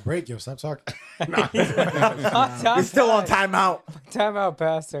still on your break, yo. Stop talking. We're still on timeout. Timeout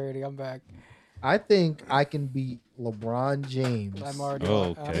passed already. I'm back. I think I can beat LeBron James I'm already.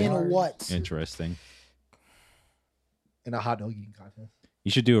 Oh, I'm okay. In already- what? Interesting. in a hot dog eating contest.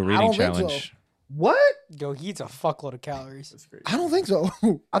 You should do a I reading don't think so. challenge. What? Yo, he eats a fuckload of calories. That's great. I don't think so.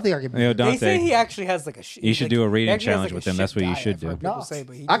 I think I can beat Yo, him. They say he Dante. actually has like a. You should do a reading he actually has, challenge like, a with him. shit That's what you diet, should I've heard do. people No. say,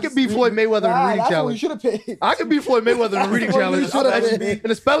 but he I just- can beat Floyd Mayweather in a reading that's what we challenge. should have picked. I can beat Floyd Mayweather in a reading That's what challenge. you should have I- did.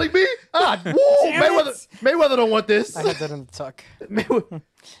 In a spelling bee? Ah, woo! Damn Mayweather don't want this. I had that in the tuck.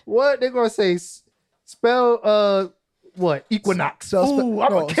 What? They're gonna say spell what? Equinox. Spell, Ooh, I'm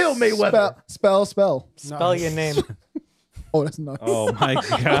gonna kill Mayweather. Spell. Spell your name. Oh, that's nuts. Oh my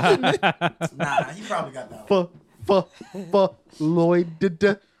god. Nah, he probably got that one. Lloyd.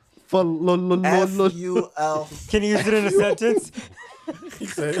 F-U-L. Can you use it in a sentence? He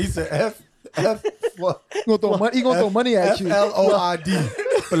said F what? He gonna throw money at you. Floyd.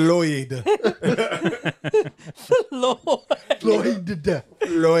 Floyd. Lord. Floyd.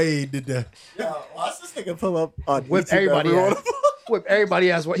 Yo, watch this nigga pull up on Whip YouTube everybody everyone. ass. Whip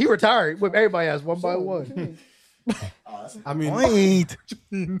everybody ass. He retired. Whip everybody ass one by one. I mean, Point.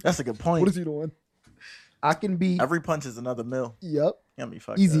 That's a good point. What is he doing? I can beat. Every punch is another mill. Yep. Got me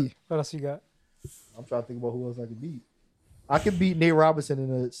fucked Easy. up. What else you got? I'm trying to think about who else I can beat. I can beat Nate Robinson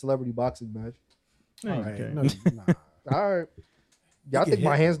in a celebrity boxing match. all right. Okay. No, nah. All right. Y'all get think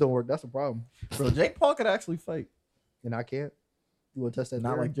my hit. hands don't work? That's a problem. Bro, Jake Paul could actually fight. And I can't. You want to test that?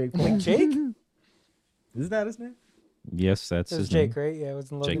 Not theory? like Jake Paul. Jake? Isn't that his name? Yes, that's It was his Jake, name. right? Yeah, it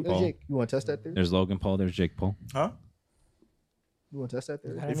was in Jake Logan. Paul. Jake, you want to test that theory? There's Logan Paul. There's Jake Paul. Huh? You want to test that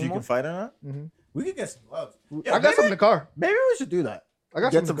theory? Not If you anymore? can fight or not? Mhm. We could get some gloves. I got some in the car. Maybe we should do that. I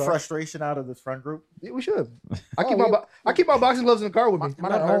got Get some some in the car. frustration out of this front group. Yeah, we should. Oh, I keep my boxing gloves in the car with me. I'm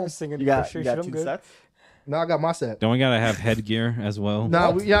Mine not at home. harvesting any You got frustration. I'm two good. sets? No, I got my set. Don't we gotta have headgear as well?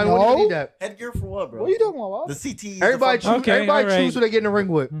 Nah, we don't No. need that. Headgear for what, bro? What are you talking about? The CT. Everybody choose. Okay, everybody all right. choose who they get in the ring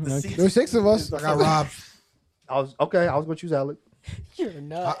with. The CT. There's 6 of us. I got robbed. I was gonna choose Alec. You're a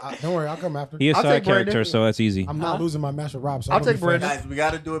nut. Don't worry, I'll come after. He a I'll side take Brandon. character, so that's easy. I'm not losing my match with Rob. So I'll I'm gonna take be fresh. Brandon. Guys, we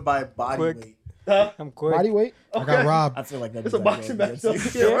got to do it by body Quick. weight. I'm quick. Body weight. I got robbed. I feel like It's a boxing match. though.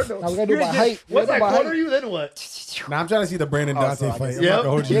 against Yeah, you. right, no. Now we gotta do it by height. We Once gotta I do it by corner height. you, then what? Now I'm trying to see the Brandon Oh, Dante so I fight. guess- I'm not gonna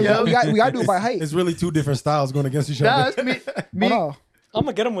hold you. Yeah, we gotta do it by height. It's really two different styles going against each Nah, other. it's me. Oh, Me. no. I'm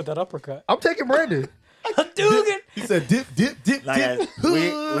gonna get him with that uppercut. I'm taking Brandon. He said dip, dip, dip, Like, dip.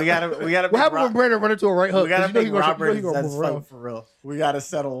 we gotta What make happened when Brandon run into a right hook? we gotta 'Cause you know make he Robert gonna and move Zed's around. fight for real. We gotta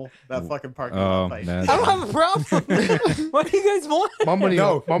settle that fucking parking Oh, lot fight. man. I don't have a problem. What do you guys want? My money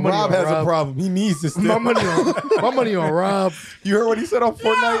No, on my money Rob on has Rob. a problem. He needs to My still. money on Rob. You heard what he said on Yeah,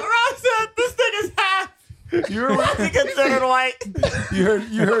 Fortnite? Rob said this nigga's half. You heard what He considered white.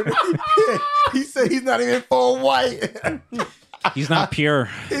 you heard. He said he's not even full white. He's not pure.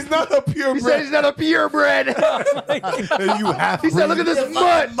 He's not a He said purebred. he's not a purebred. You half. He said, "Look at this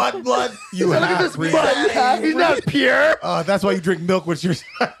mud. Mud blood. You Look at this half-breed. mud. He's not pure." That's why you drink milk with your. He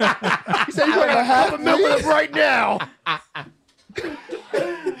said, "He's like a half a milk with him right now."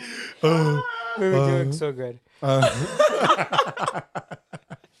 We were doing so good.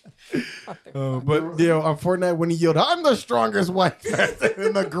 But on Fortnite when he yelled, "I'm the strongest white person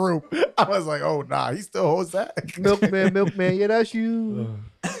in the group," I was like, "Oh nah, he still holds that." Milkman, yeah, that's you.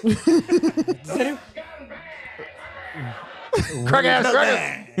 Crack ass,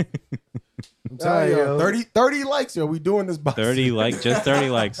 crack. I'm telling you, yo. 30 likes, yo. We doing this box. 30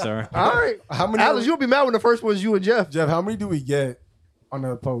 likes, sir. All right, How many? Alex, you'll be mad when the first one's you and Jeff. Jeff, how many do we get on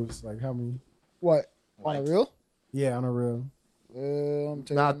the post? Like how many? What? On a reel? Yeah, on a reel. I'm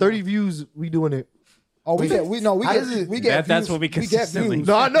taking- Nah, 30 views, we doing it. Oh, we get How get does it- we get That's views. what we get consistently- views.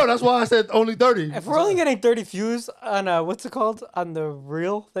 No, I know. That's why I said only 30. If we're only getting 30 views on what's it called on the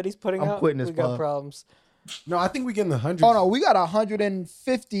reel that he's putting I'm out, quitting this we got pod. problems. No, I think we getting the hundreds. Oh no, we got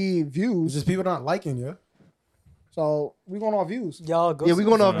 150 It's views. just people not liking you. So we going off views. Y'all go. Yeah, we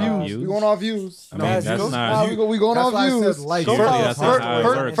going off Uh, views. We going off views. I mean, Guys, that's go- not. we going That's off why I views. said like. Usually that's not how it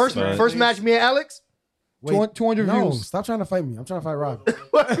works, First but- match, me and Alex. Wait, 200 no, views. stop trying to fight me. I'm trying to fight Rob.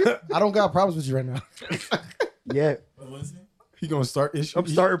 I don't got problems with you right now. Yeah, He gonna start issue. I'm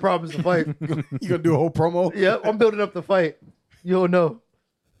starting problems to fight. You gonna do a whole promo? Yeah, I'm building up the fight. You don't know.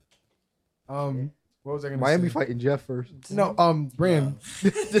 What was I gonna Miami say? fighting Jeff first. No, Brand.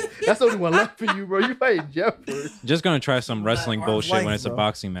 That's the only one left for you, bro. You fighting Jeff first. Just gonna try some wrestling bullshit when it's a bro.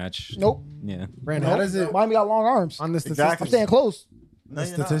 boxing match. Nope. Yeah. Brand, how does it Miami got long arms. on the Exactly. I'm statistics? staying close. No,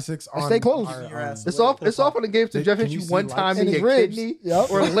 you're not. Statistics on stay close. It's off on the game to Jeff hit Can you you see one lights? time In in his your ribs. kidney Yep.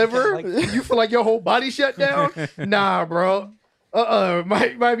 or liver. Like- You feel like your whole body shut down. Nah, bro.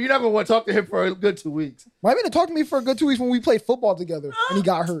 Mike, you're not gonna want to talk to him for a good 2 weeks. Miami didn't talk to me for a good 2 weeks when we played football together, and he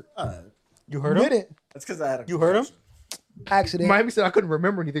got hurt. You heard him? Didn't That's because I had a. You heard him? accident. Miami said I couldn't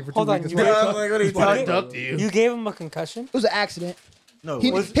remember anything for 2 Hold on, weeks. you That's were- why Yeah, I'm like, what are you that's why I talking ducked about? you. You gave him a concussion? It was an accident. No,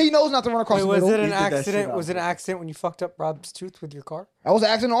 He what? he knows not to run across Wait, the was middle. it an did that shit accident? out Was it an there. accident when you fucked up Rob's tooth with your car? That was an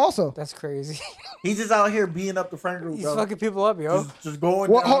accident also. That's crazy. He's just out here beating up the friend group, He's bro. fucking people up, yo. Just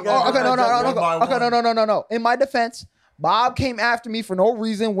going. Well, down. hold, You gotta okay, no, go no, one no, by no, okay, one. no. In my defense, Bob came after me for no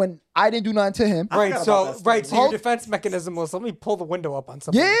reason when I didn't do nothing to him. I Right, forgot so about that story. your defense mechanism was let me pull the window up on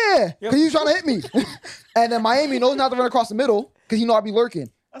something. Yeah, because he was trying to hit me. And then Miami knows not to run across the middle because he know I'd be lurking.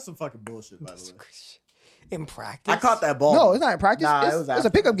 That's some fucking bullshit, by the way. In practice? I caught that ball. No, it's not in practice. Nah, it's, it was it's a after.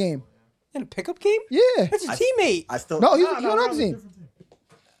 pickup game. In a pickup game? Yeah. That's your teammate. I still. No, he's Nah, on nah, the nah, other team. different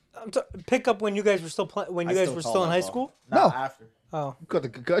team. Pickup when you guys were still playing when you I guys still were caught still in that high ball. school? Nah, No. after. Oh. You caught the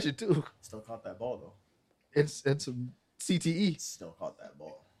concussion too. Still caught that ball though. It's some CTE Still caught that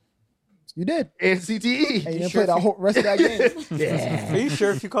ball. You did. and CTE. And you didn't play the whole rest of that game. Yeah. Are you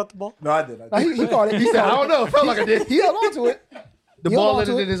sure if you caught the ball? No, I did. Nah, he caught it. He said, I don't know. It felt like I did. He held on to it. The He ball held on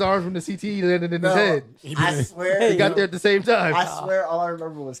to landed it. in his arms from the CTE landed in his No, head. I swear. Hey, He got there at the same time. I swear, all I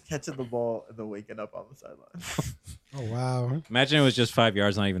remember was catching the ball and then waking up on the sideline. Oh wow. Imagine it was just 5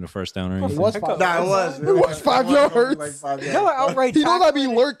 yards, not even a first down or It anything. was Pickup. 5 Nah, it was. It was 5 yards. Like 5 Y'all are outright He knows I'd be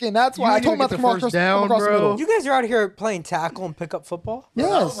tackling. lurking. That's why You I didn't told him even not to get come the across, first down, the bro. middle. You guys are out here playing tackle and pick up football? That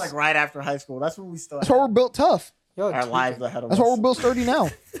Yes. was like right after high school. That's when we still That's had why we're built tough. Yo, our lives ahead of That's us. why we're built sturdy now.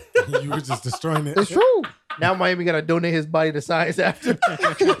 You were just destroying it. It's true. Now Miami got to donate his body to science after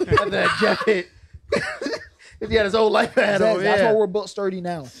that Jeff hit. He had his whole life ahead of him. That's why Yeah. we're built sturdy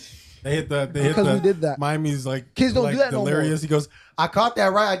now. They hit the Because we did that. Miami's like Kids don't like do that no more. delirious. He goes, I caught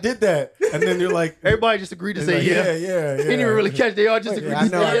that right. I did that. And then you're like, Everybody just agreed to he's say like, yeah. yeah. He didn't even really catch. They all just Wait, agreed I to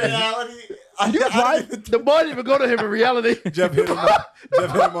know. say In yeah. reality, Did you drive? The ball didn't even go to him in reality. Jeff hit him.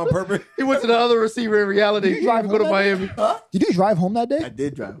 Jeff hit him on purpose. He went to the other receiver in reality. Did He you didn't drive even go to home that Miami. Did you drive home that day? I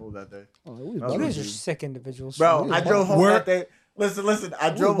did drive home that day. Oh, it was You you bugging. guys are sick individuals. Bro, was I drove home Where- that day. Listen.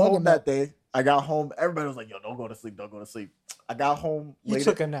 I drove bugging home that. that day. I got home. Everybody was like, yo, don't go to sleep. Don't go to sleep. I got home. You laid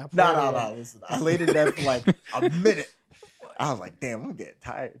took it- a nap. No. Listen, I laid in bed for like a minute. I was like, damn, I'm getting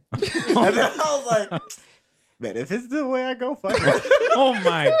tired. And then I was like, man, if it's the way I go, fuck it. Oh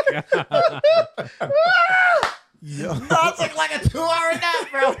my god. Yo, I took like a 2-hour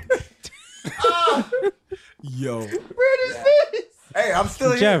nap, bro. yo. Hey, I'm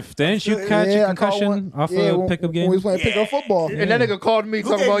still here. Jeff, didn't you catch a I caught one. concussion off Yeah, a when- pickup when we was game? playing pickup football. And that nigga called me Who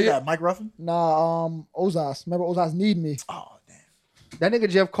talking gave about you you. that? Mike Ruffin? Nah, Ozas. Remember Ozas need me. Oh, damn. That nigga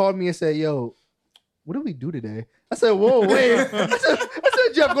Jeff called me and said, "Yo, what did we do today?" I said, "Whoa, wait." I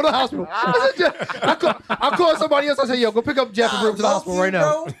said, "Jeff, go to the hospital." I said, "Jeff." I called somebody else. I said, "Yo, go pick up Jeff and bring him to the hospital right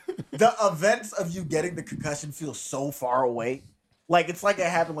now." Bro, the events of you getting the concussion feel so far away. Like it's like it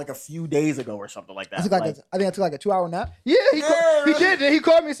happened like a few days ago or something like that. I think I took like a 2-hour nap. Yeah, he did. And he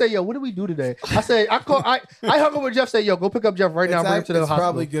called me and said, "Yo, what did we do today?" I said, I hung up with Jeff. Said, "Yo, go pick up Jeff right now. And bring him to the It's hospital."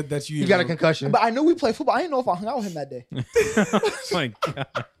 probably good that you. He got a concussion. But I knew we played football. I didn't know if I hung out with him that day. Oh my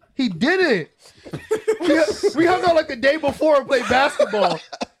god. He didn't. We hung out like the day before and played basketball.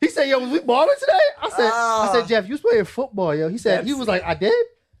 He said, "Yo, was we balling today?" I said, "Jeff, you was playing football, yo." He said, he was like, "I did."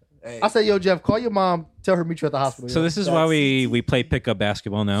 Hey, I said, "Yo, Jeff, call your mom. Tell her meet you at the hospital." So yo." this is why we play pickup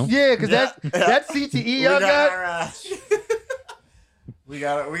basketball now. Yeah, because that CTE y'all got. we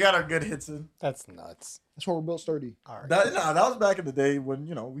got our good hits in. That's nuts. That's why we're built sturdy. That was back in the day when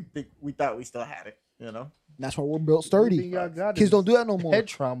we thought we still had it. That's why we're built sturdy. Y'all got Kids is don't do that no more. head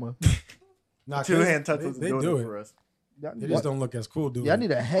trauma. Nah, 2-hand touches They doing do it it. for us. They just don't look as cool doing Y'all it.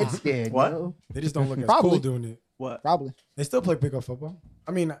 need a head scan. What? yo. They just don't look as Probably. cool doing it. What? Probably. They still play pickup football.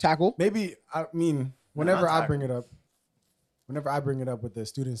 I mean, Tackle. maybe. I mean, whenever Nah, I bring it up with the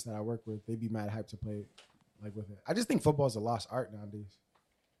students that I work with, they be mad hyped to play like with it. I just think football is a lost art nowadays.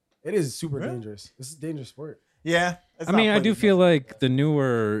 It is super dangerous. This is a dangerous sport. Yeah. I mean, I do feel like the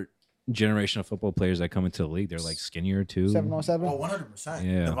newer generation of football players that come into the league, they're like skinnier too. 7-on-7. Oh, 100%.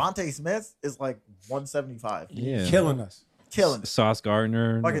 Yeah. Devontae Smith is like 175. Yeah. Killing us. Killing it. Sauce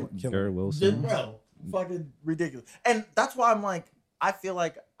Gardner, Fucking Garrett Wilson. Bro, fucking ridiculous. And that's why I'm like, I feel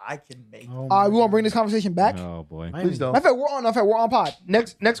like I can make Oh We want to bring this conversation back. Oh boy. Please don't. Matter of fact, we're on pod.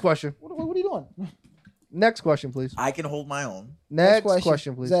 Next question. What are you doing? Next question, please. I can hold my own Next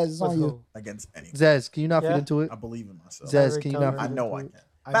question, please. Zez, it's on you. against anything. Zez, can you not fit Yeah. into it? I believe in myself. Zez, can you not I fit know into I it?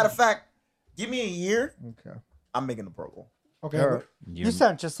 can. Matter of fact, give me a year, Okay. I'm making the Pro Bowl. Okay. All right. You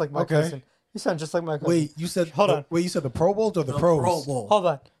sound just like my Okay. cousin. You sound just like my cousin. Wait, you said Hold on. Wait, you said the Pro Bowls or the pros? Bowl. Hold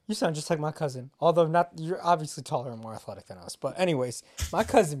on. You sound just like my cousin. Although not, you're obviously taller and more athletic than us. But anyways, my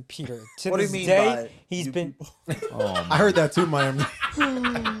cousin Peter. To What do you this mean day, by he's you been. people? I heard that too, Miami.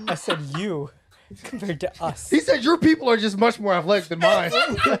 I said you compared to us. He said your people are just much more athletic than mine.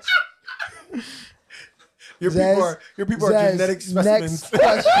 Your Zez, people are Zez, genetic specimens. Next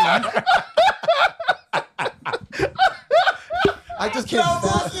question. I just can't.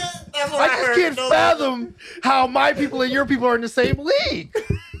 That's what I just heard. can't fathom how my people and your people are in the same league.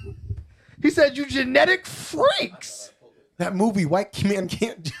 He said you genetic freaks. That movie, White Man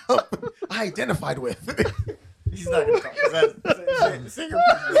Can't Jump, I identified with. He's not gonna talk. Say your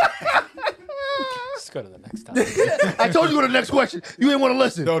piece. Let's go to the next topic. I told you go to the next question. You didn't want to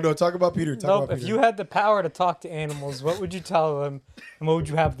listen. No, talk about Peter. Talk Nope. about If Peter. you had the power to talk to animals, what would you tell them, and what would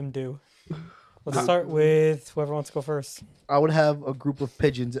you have them do? Let's start with whoever wants to go first. I would have a group of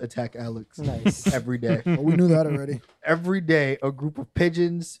pigeons attack Alex Nice. every day. Oh, we knew that already. Every day, a group of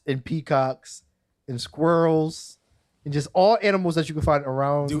pigeons and peacocks and squirrels and just all animals that you can find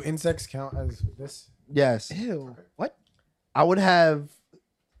around. Do insects count as this? Yes. Ew. What? I would have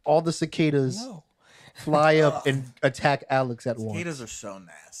all the cicadas No. fly up and attack Alex at once. Cicadas are so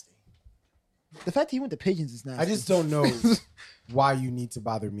nasty. The fact that he went to pigeons is nasty. I just don't know why you need to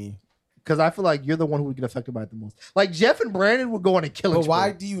bother me. Because I feel like you're the one who would get affected by it the most. Like Jeff and Brandon would go on a killing But why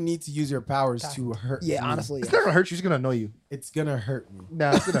spree. do you need to use your powers to hurt? Yeah, me? honestly. It's not gonna hurt you. It's gonna annoy you. It's gonna hurt me.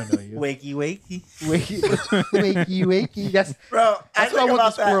 Nah, it's gonna annoy you. Wakey, wakey. wakey. That's Bro, I That's why I think want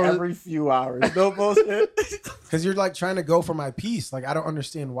about the that squirrel. every few hours. No bullshit. Because you're like trying to go for my peace. Like I don't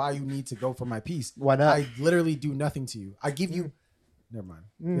understand why you need to go for my peace. Why not? I literally do nothing to you. I give you. Never mind.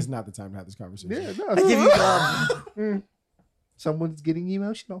 It's not the time to have this conversation. yeah. No, I give you someone's getting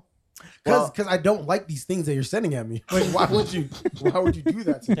emotional. Because I don't like these things that you're sending at me. Like why would you do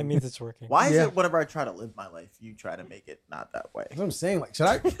that to me? That means it's working. Why is Yeah. it whenever I try to live my life, you try to make it not that way? That's what I'm saying.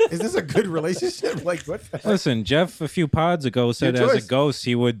 Like, is this a good relationship? Like, what? The heck? Listen, Jeff a few pods ago said Your as choice. a ghost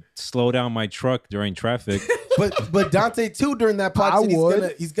he would slow down my truck during traffic. But Dante too during that pod I said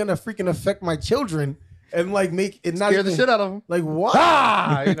would. he's gonna freaking affect my children and like make it not Scare the even- shit out of him. Like what?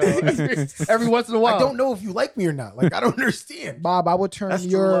 You know, every once in a while. I don't know if you like me or not. Like I don't understand. Bob, I would turn That's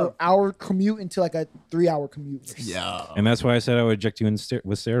true your love. hour commute into like a 3-hour commute. Yeah. And that's why I said I would inject you with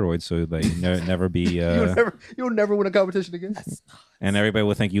steroids so that you never be. You'll never win a competition again. And everybody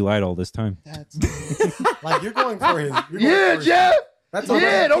will think you lied all this time. That's Like you're going for his. You're going Yeah, for his- Jeff. That's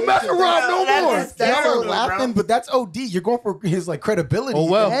Yeah, don't mess with Rob no more. That's Y'all are terrible, laughing, bro. but that's OD. You're going for his like credibility. Oh,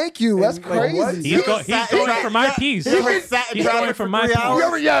 well. thank you. That's And, like, what? crazy. He's going for my piece. You ever sat in He's traffic going for for my 3 piece. hours? You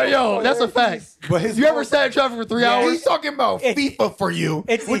ever, yo, that's a fact. But his You ever sat in traffic for 3 hours? He's talking about FIFA for you,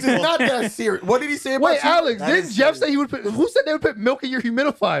 It's which is equal. not that serious. What did he say about Wait, you? Alex, That didn't is Jeff serious. say he would put? Who said they would put milk in your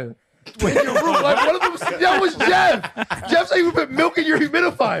humidifier? In your room? Like one of them. That was Jeff. Jeff said he would put milk in your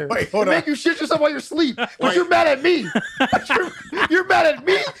humidifier. Wait, hold to on. make you shit yourself while you're asleep. But you're mad at me. you're mad at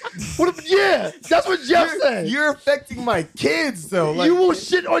me. Yeah, that's what Jeff said. You're affecting my kids, though. Like, You will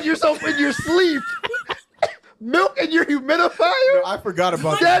shit on yourself in your sleep. Milk in your humidifier? I forgot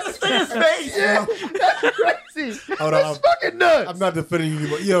about That's that. His face. yeah, that's crazy. Hold on. That's fucking nuts. I'm not defending you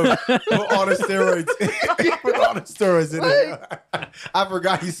anymore. Yo, put all the steroids. Put all the steroids in it. I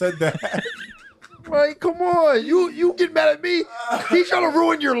forgot he said that. Like, come on. You get mad at me. He's trying to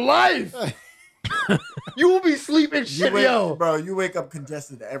ruin your life. You will be sleeping shit, yo. Bro, you wake up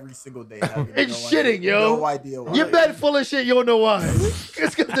congested every single day. having And no shitting, idea, yo. No idea why. Your bed full of shit, you don't know why.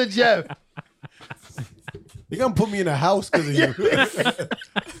 It's because of Jeff. You're gonna put me in a house because of you.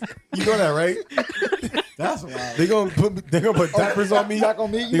 You know that, right? That's wild. They're gonna put diapers on me. You back on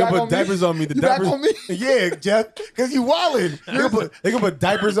me? You They're back gonna on put me? diapers on me. The You back diapers, on me? Yeah, Jeff, because you wildin'. They gonna put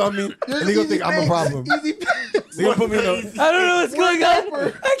diapers on me, and they gonna think I'm a problem. Easy pick. They gonna put me in a. I don't know what's going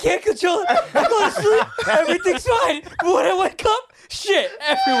on. I can't control it. I go to sleep. Everything's fine. But when I wake up, shit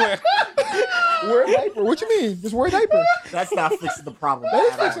everywhere. Wear a diaper. What you mean? Just wear a diaper. That's not fixing the problem. That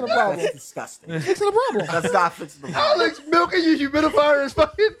is at all. fixing the problem. That's disgusting. Fixing the problem. That's not fixing the problem. Alex, milk in your humidifier is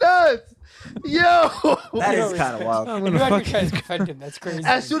fucking nuts. Yo. That is kind of wild. When you actually try to defend him, that's crazy.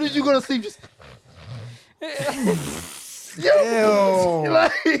 As soon as you go to sleep, just. Ew.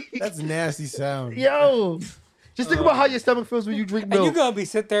 Like, That's nasty sound. yo. Just think about how your stomach feels when you drink And you're milk. gonna be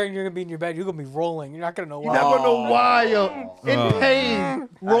sit there and you're gonna be in your bed. You're gonna be rolling. You're not gonna know You're why. not gonna know why, yo. In pain,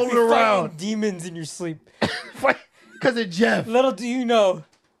 rolling You're fighting around. demons in your sleep. Because of Jeff. Little do you know.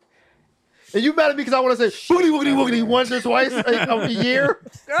 And you mad at me because I want to say boogity woogity woogity once or twice a year?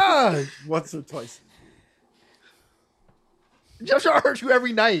 God. Once or twice. Jeff trying to hurt you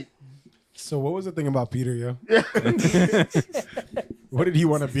every night. So what was the thing about Peter, yo? What did he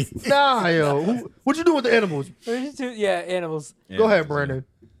want to be? Nah, yo. What you do with the animals? Yeah, animals. Go ahead, Brandon.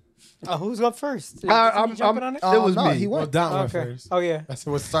 Who's up first? I'm jumping on it. It was no, me. he Well, went. Don went Okay. first. Oh yeah. That's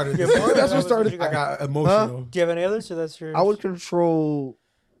what started. Yeah, this. but That's what what started. you I got? got emotional. Do you have any others, or that's your? I would control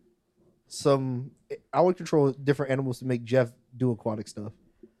different animals to make Jeff do aquatic stuff.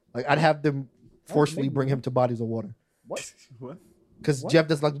 Like I'd have them forcefully bring him to bodies of water. What? What? Because Jeff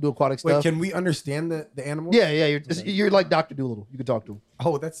doesn't like to do aquatic Wait, stuff. can we understand the animal? Yeah. You're like Dr. Doolittle. You can talk to him.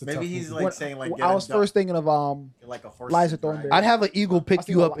 Oh, that's a Maybe tough he's one. like saying like. I was first thinking of like a horse. Liza Thornberry. I'd have an eagle pick I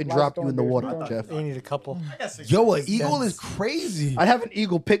see you what up and Liza drop you in the Thornberry water, is Jeff. You need a couple. Yo, an eagle is crazy. I'd have an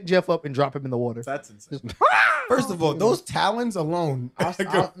eagle pick Jeff up and drop him in the water. That's insane. First of all, those talons alone. honestly,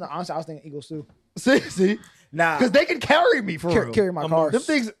 I was thinking eagles too. See? Nah, Because they can carry me for real. Carry my car. Them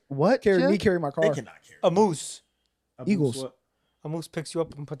things. What? Carry Jeff? me. Carry my they car. cannot carry. A moose. Eagles. What? A moose picks you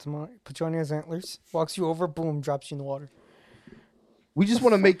up and puts you on his antlers, walks you over, boom, drops you in the water. We just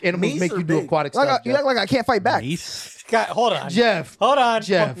want to make animals Meese make or you do big? aquatic Like stuff. you act like I can't fight back. God, hold on. Jeff. Hold on.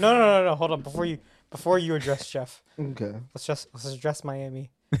 Jeff. No. Hold on. Before you address Jeff, Okay. let's address Miami.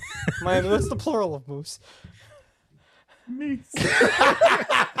 Miami. What's the plural of moose?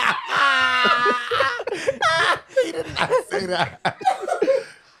 Say that.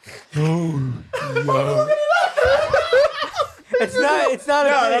 Yo. It's not.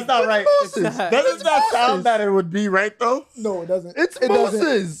 No, that's not right. Moses. Doesn't that sound that it would be right though? No, it doesn't. It's it doesn't.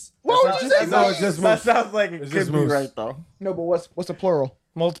 Moses. Why would you say No, that? it's just That moose. sounds like it It's could just be moose. right though. No, but what's the plural?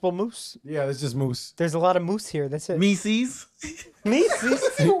 Multiple moose. Yeah, it's just moose. There's a lot of moose here. That's it. Mises.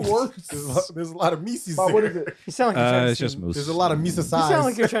 There's a lot of Mises Bob, there. what is it? You sound like you're trying to It's see. just moose. There's a lot of Misa You size. sound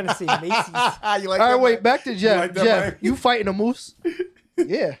like you're trying to see Macy's. You like All that, right, wait. Mike? Back to Jeff. like that, Jeff, Mike? you fighting a moose?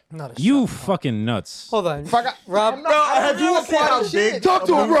 Yeah. Not a You shot. fucking nuts. Hold on. If I got Rob. I'm not, I have don't you do seen how aquatic big? shit. Talk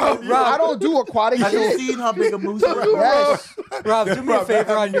to him, Rob. I don't do aquatic Have you shit. seen how big a moose Talk to is? him, Rob. Yes. Rob, do me a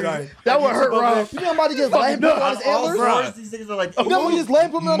favor on your. That would hurt, Rob. You know I'm about to just let him put me on his antlers? Bro, these things are like. You know we just let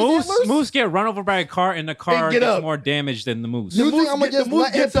him put me on his Moose, antlers? moose get run over by a car, and the car get gets up. more damage than the moose. You The think moose I'm gonna get- just the moose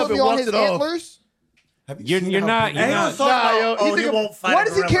let him gets up put me and on walks his it off. antlers? Have you You're- seen you're how not- big- you're And not- he was talking Nah, about, yo, oh, you he think- won't fight What a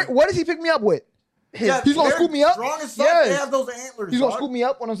does he care? gorilla. What does he pick me up with? Yeah, He's gonna they're scoop me up? Strong as fuck. Yes. They have those antlers. He's gonna dog. scoop me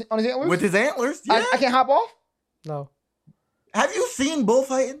up on his antlers? With his antlers. Yeah. I can't hop off? No. Have you seen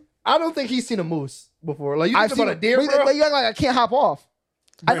bullfighting? I don't think he's seen a moose before. Like you I've think seen about a deer, but bro. you act like I can't hop off.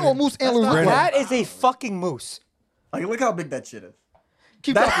 I know what moose antlers look not- like. That is a fucking moose. Like, look how big that shit is.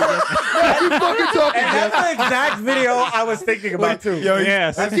 Keep talking, Jeff. Keep fucking talking, And Jeff. that's the exact video I was thinking about too. Yo,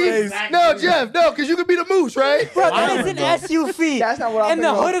 Yes. that's Keep- no, Jeff, no, because you could be the moose, right? Bro, that is an SUV. That's not what I'm And the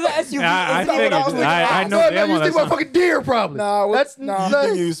thinking hood of the SUV I is even figured. out. I know No, damn you well think that's about not- fucking deer, probably. Nah, That's You not.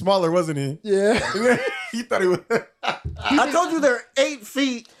 think he was smaller, wasn't he? Yeah. He thought he was. I told you they're 8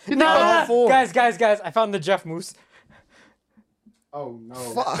 feet. No, four. guys, I found the Jeff Moose. Oh no!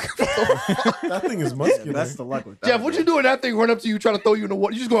 Fuck. That thing is muscular. That's the luck with that. Jeff, what you doing that thing run up to you trying to throw you in the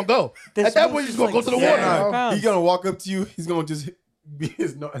water? You just gonna go. This At that moose point, you is just gonna like go to the Yeah. water. Yeah. Nah, he's gonna walk up to you. He's gonna just be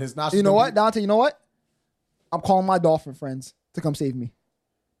his nostrils. You know what, Dante? You know what? I'm calling my dolphin friends to come save me.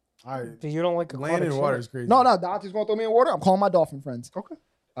 All right, You don't like land aquatic in water shit? is crazy. No, Dante's gonna throw me in water. I'm calling my dolphin friends. Okay.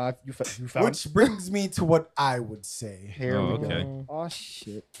 You found Which brings me to what I would say. Here Oh, we go. okay. Oh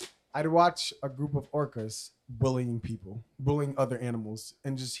shit. I'd watch a group of orcas bullying people, bullying other animals,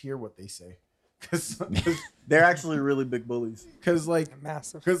 and just hear what they say. They're actually really big bullies. Cause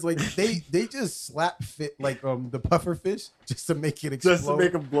Massive. they just slap fit like the puffer fish just to make it explode. Just to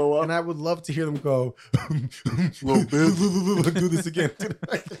make them blow up. And I would love to hear them go, do this again.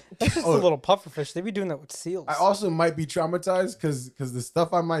 That's just a little pufferfish. They be doing that with seals. I also might be traumatized because the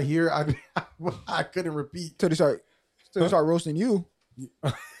stuff I might hear I couldn't repeat. Till they start roasting you.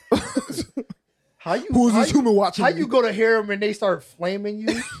 How you? Who is how this you- human watching? How me? you go to hear them and they start flaming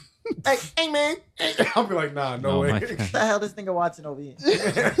you? Hey man, I'll be like, nah, no Oh way. my God. What the hell this nigga watching over here?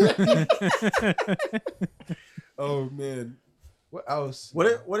 Oh man, what else? What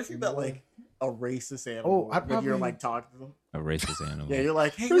if you met like a racist animal? Oh, I'd when you're probably- like talking to them? A racist animal. Yeah, you're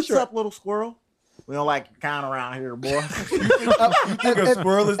like, hey, Pretty what's sure- up, little squirrel? We don't like your kind around here, boy. You think a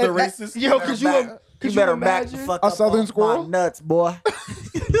squirrel is the racist? Yo, cause you You better back the imagine? fuck A up southern off squirrel? my nuts, boy.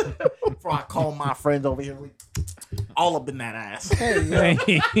 Before I call my friends over here, all up in that ass.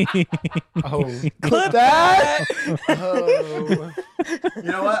 Hey. Oh, Clip that. You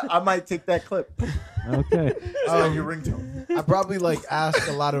know what? I might take that clip. Okay. It's like your ringtone. I probably like ask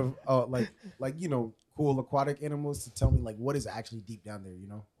a lot of like cool aquatic animals to tell me like what is actually deep down there. You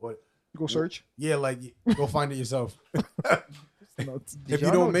know what? Go search. Yeah, like go find it yourself. No, If you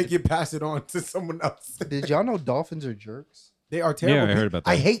y'all don't know- make it, pass it on to someone else. Did y'all know dolphins are jerks? They are terrible. Yeah, I heard people. about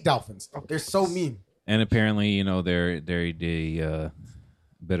that. I hate dolphins. They're so mean. And apparently, they're a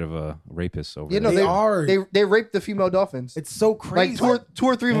bit of a rapist over You know They they are. They raped the female dolphins. It's so crazy. Like two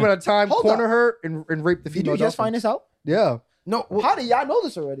or three of them at a time, Hold corner up. her and rape the Did female you just find dolphins. this out? Yeah. No, well, How did y'all know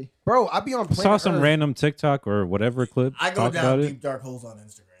this already? bro, I be on. Saw Planet some Earth. random TikTok or whatever clip. I go talk down about it. deep dark holes on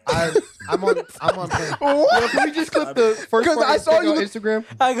Instagram. I'm on. Planet- Yo, can we just clip the first Because part I of saw the you on look- Instagram?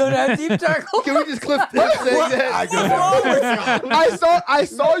 I go down deep dark hole. Can we just clip this saying that? I go down. I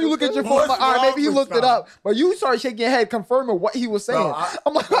saw you look at your phone. What's Like, all right, maybe he wrong looked with it up, but you started shaking your head, confirming what he was saying. Bro,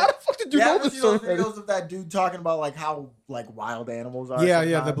 I'm like, how the fuck did you Yeah, know ever this see those already? videos of that dude talking about like how like wild animals are? Yeah,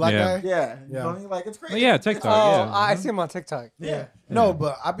 the sometimes? black Yeah. guy. Yeah, you Yeah. know what I mean? Like it's crazy. Oh, yeah, It's TikTok, Oh, yeah. I see him on TikTok. Yeah. No,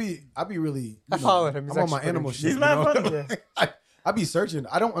 but I be really. I followed him. He's I'm on my actually animal pretty shit. He's not you know? funny. I be searching.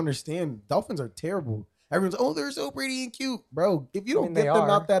 I don't understand. Dolphins are terrible. Everyone's they're so pretty and cute, bro. If you don't mean, they get them are.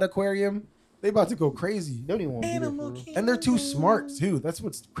 out that aquarium, they about to go crazy. They don't even want to be there Animal for real. Kingdom. And they're too smart too. That's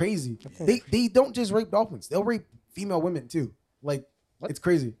what's crazy. They don't just rape dolphins. They'll rape female women too. Like it's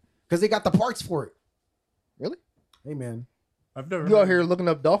crazy because they got the parts for it. Really? Hey man, I've never. You out here looking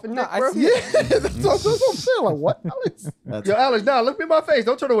up dolphin No, dick, I bro? see Yeah, that's what I'm saying. Like, what? Alex? Yo, Alex, nah, look me in my face.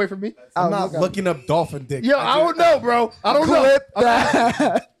 Don't turn away from me. I'm Alex, not looking up dolphin dick. Yo, I don't know, bro. I don't know. Clip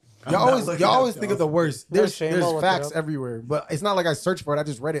that. Y'all always think of the worst. No There's shame, I'll look it facts up. everywhere, but it's not like I searched for it. I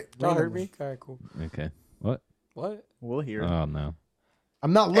just read it. Y'all heard randomly. me? All right, cool. Okay. What? What? We'll hear. Oh no.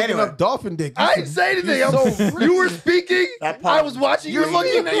 I'm not looking Anyway. up dolphin dick. I ain't say anything. You were speaking. That part- I was watching you. You're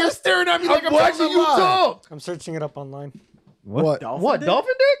looking at. You're staring at me like I'm I'm watching you talk. I'm searching it up online. What? Dolphin What, dick?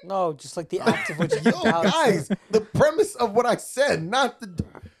 dolphin dick? No, just like the act of which Yo, guys, the premise of what I said, not the.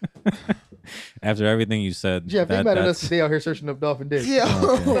 After everything you said, Jeff, they that- mad at us that's- today out here searching up dolphin dick. Yeah.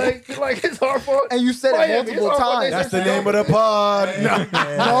 Like it's our fault. And you said it Miami, multiple it's our fault they times. That's the name of the pod.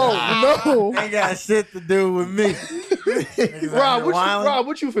 No. Ain't got shit to do with me. Niggas out here wilding. Rob,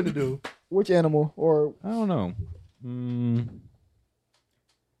 what you finna do? Which animal? Or I don't know.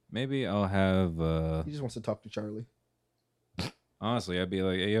 Maybe I'll have. He just wants to talk to Charlie. Honestly, I'd be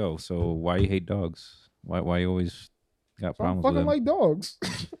like, "Hey, yo, so why you hate dogs? Why you always got I'm problems with fucking them?" like dogs.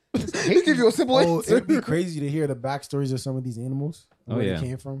 He give you a simple Oh, answer. it'd be crazy to hear the backstories of some of these animals. Oh, Where yeah. they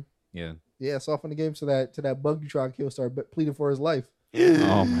came from. Yeah, Yeah, soften the game so that bug you try to kill started pleading for his life.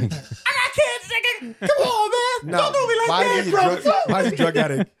 Oh my! Come on, man. Don't do me like that, bro. Why is he drug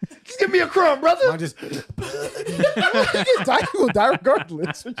addict? Just give me a crumb, brother. I just He will die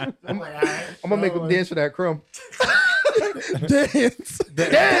regardless. I'm gonna make him dance for that crumb. Dance.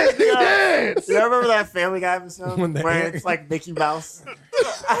 Dance, nigga, dance. You remember that Family Guy episode When they- where it's like Mickey Mouse?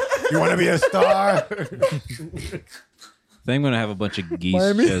 you want to be a star. I think I'm gonna have a bunch of geese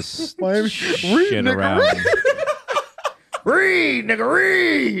Miami? just Miami? shit around. Read, nigga,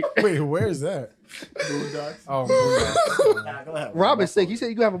 read. Wait, where is that? Boondocks. Oh, Boondocks. Nah, go ahead. Robin's sake, he said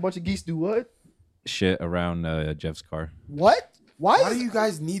you can have a bunch of geese do what? Shit around Jeff's car. What? Why? Why do you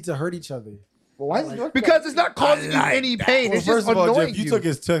guys need to hurt each other? Why is it Because it's not causing you any pain. Well, It's just first of all, annoying Jeff, you you. took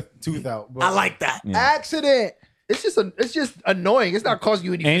his tooth out. But I like that. Yeah. accident? It's just annoying. It's not causing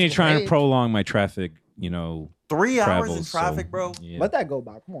you any. And you're physical trying to pain. prolong my traffic, 3 hours travels. in traffic, bro. Yeah. Let that go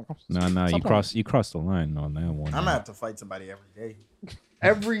by. Come on. No, Stop you crossed the line on that one. I'm gonna have to fight somebody every day.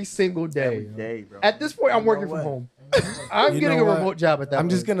 every single day. Every day, bro. At this point, I'm No working way. from home. I'm You getting know a what? remote job at that. I'm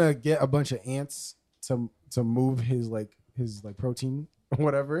just point. gonna get a bunch of ants to move his protein or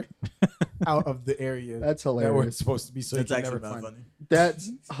whatever out of the area That's that we're hilarious. supposed to be, so It's you can actually never not find. funny.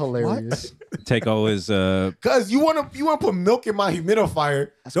 That's hilarious. Take all his Cause you wanna put milk in my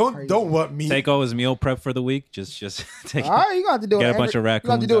humidifier. crazy. Don't what me. take all his meal prep for the week. Just take. All right, you gonna have to do Get it. a bunch of You gonna have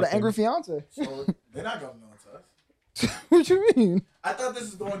raccoons to do it out with an angry there. fiance. So they're not gonna know it's us. What you mean? I thought this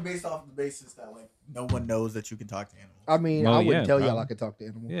is going based off the basis that like no one knows that you can talk to animals. I mean, Well, I wouldn't yeah, tell y'all probably. I could talk to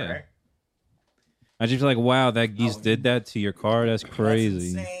animals. Yeah. Right? I just feel like, wow, that geese did that to your car. That's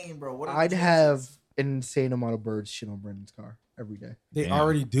crazy. That's insane, bro. What are the I'd chances? have an insane amount of birds shit on Brendan's car every day. They Damn.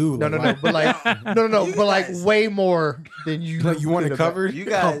 already do. No, Like, but like, no, You but like guys- way more than you. Like, you want it could have- covered? You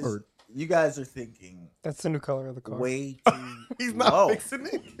guys, Covered. you guys are thinking That's the new color of the car. way too He's not low. fixing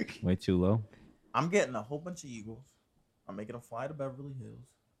it. Way too low. I'm getting a whole bunch of eagles. I'm making them fly to Beverly Hills,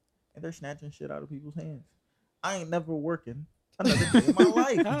 and they're snatching shit out of people's hands. I ain't never working another day in my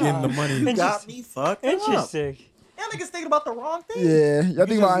life. Getting the money. You got me fucked up. Interesting. Y'all niggas thinking about the wrong thing. Yeah, y'all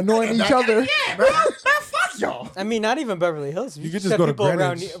think about annoying each other. Yeah, bro. Man, fuck y'all. I mean, not even Beverly Hills. You could said just go to people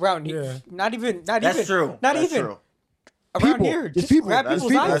around, Greenwich. around Yeah. not even, That's true. not That's even true. around People. here. It's Just people. grab That's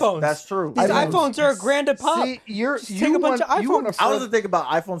people's true. iPhones. That's true. These I know. iPhones are a grand a pop. See, you're Just take a bunch of you want iPhones. to I wasn't thinking about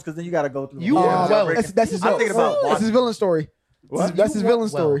iPhones because then you got to go through. the You whole want well. jailbreaking. That's his I'm thinking about that's his watching. villain story. That's his villain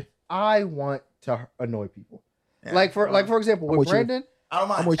story. I want to annoy people. Yeah. Like for example, I'm with with you. Brandon, I don't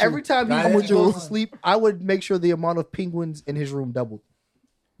mind. I'm with you. every time I'm he with you. goes to sleep, I would make sure the amount of penguins in his room doubled.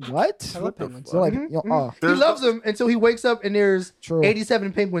 What? I love penguins. So like, Mhm, you know, He loves them until he wakes up and there's True.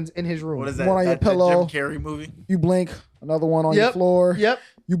 87 penguins in his room. What is that? One on your That pillow. Jim Carrey movie. you blink, another one on your Yep. floor. Yep.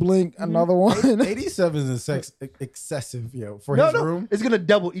 You blink, another one. 87 is excessive, for No, his no, room. it's gonna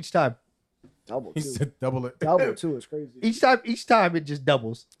double each time. Double He too. said double it. Double too. It's crazy. Each time it just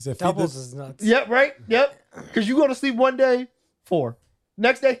doubles. He said, feed Doubles this- is nuts. Yep, right. Yep. Because you go to sleep one day, 4.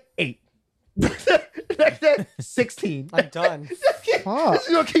 Next day, 8. Next day, 16. I'm done. Fuck. This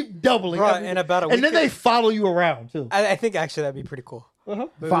is gonna keep doubling. Bro, every- in about a week. and then they follow you around too. I think actually that'd be pretty cool.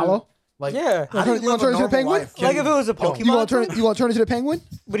 Follow. Like, Yeah. How do You wanna live turn a into a normal penguin? life? Like if it was a Pokemon. You want to turn? thing? You want to turn into the penguin?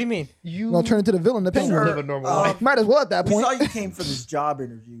 What do you mean? You want to turn into the villain, the penguin? live a normal Um, life. Might as well at that We point. saw you came for this job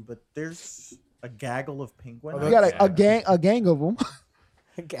interview, but there's a gaggle of penguins. You got a gang of them.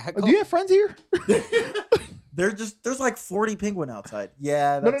 Gaggle? Do you have friends here? There's like 40 penguin outside.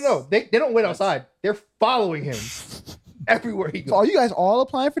 Yeah. No, That's, They don't wait outside. They're following him everywhere he So are goes. you guys all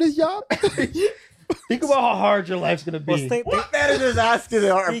applying for this job? Think about how hard your life's gonna be. Well, think, What manager's asking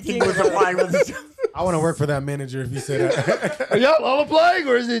are Speaking penguins of- applying with the job? I want to work for that manager if he said that. Are y'all all applying,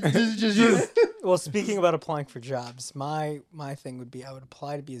 or is it just you? well, speaking about applying for jobs, my thing would be I would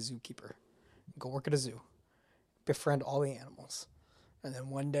apply to be a zookeeper, go work at a zoo, befriend all the animals, and then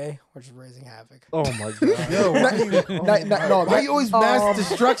one day we're just raising havoc. Oh my god. Yo, why you always mass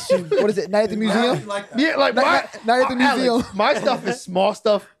destruction? What is it? Night at the museum? Yeah, like Night at the Alex, museum. my stuff is small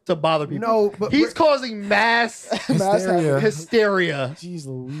stuff to bother people. No, but he's causing mass Mass Hysteria. hysteria. Jeez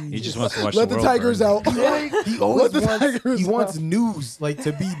Louise. He just wants to watch Let the the world tigers burn. out. He always Let the tigers wants, he out. wants news, like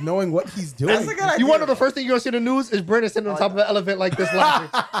to be knowing what he's doing. That's a good idea. You want to know the first thing you're gonna see in the news is Brandon sitting on top of an elephant like this laughing.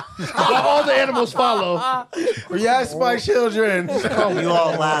 While all the animals follow. Yes, my children. You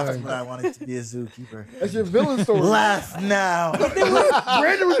all laughed when I wanted to be a zookeeper. That's your villain story. Laugh now.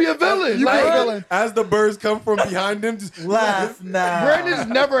 Brandon would be a villain. You Like, be a villain. As the birds come from behind him, just Laugh now. Brandon's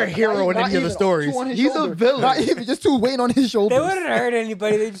never a hero in Not any of the even stories. two on his He's shoulder. a villain. Not even, just two weighing on his They shoulders. wouldn't hurt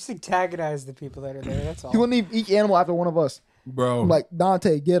anybody. They just antagonize the people that are there. That's all. He will name each animal after one of us. bro. I'm like,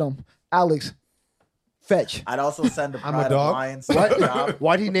 Dante, get him. Alex, Fetch. I'd also send a I'm a pride of dog. lions to my job.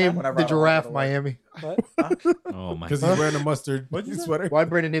 Why'd he name Whenever the I don't wanna giraffe go to work. Miami? Oh my Because god. he's wearing a mustard What'd you say? sweater. Why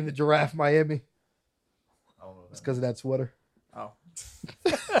Brandon named the giraffe Miami? I don't know It's that. because of that sweater. Oh.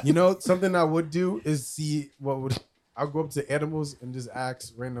 You know, something I would do is see what would. I'll go up to animals and just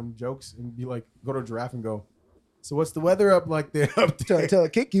ask random jokes and be like, go to a giraffe and go, so what's the weather up like there? Up there? To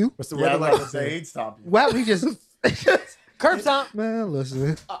kick you. What's the Yeah, I weather was like about up to say there? he'd stop you. Well, he just Curb stomp. man,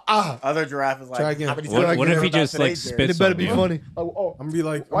 listen. Other giraffe is like, Try again. how many What, times what you if heard he about just like today's day? spits It better on be you? funny. Oh, I'm gonna be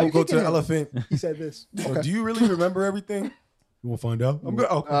like, Why I'm you gonna go to kicking an him? elephant. he said this. So, Okay. do you really remember everything? You want to find out? I'm good.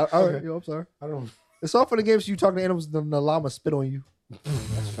 Oh, All right, okay. yo, I'm sorry. I don't. It's all for the games. You talking to animals, then the llama spit on you.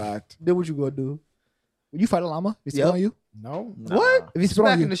 That's fact. Then what you gonna do? Would you fight a llama? If he spit Yep. on you? No. Nah. What? If he spit on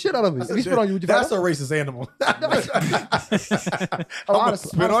Smacking you? the shit out of If it. he spit on you, would you fight That's a him? racist animal. Oh, I'm gonna honestly,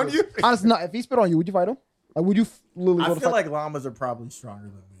 spit on you. Honestly, not. If he spit on you, would you fight him? Like, would you literally I go to feel fight? like llamas are probably stronger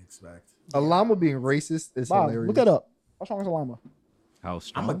than we expect. A llama being racist is Bob, hilarious. look that up. How strong is a llama? How I'm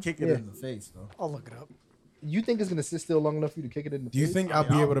strong? gonna kick it Yeah. in the face though. I'll look it up. You think it's gonna sit still long enough for you to kick it in the Do you face? think I I'll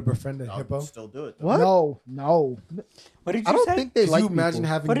mean, be I'll- able to befriend a I'll hippo? still do it. Though. What? No. What did you I don't say? think they Could like you imagine people.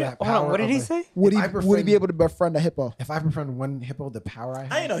 having What did, that hold power? on, what did of he a- say? Would If he? I Would he befriend- be able to befriend a hippo? If I befriend one hippo, the power I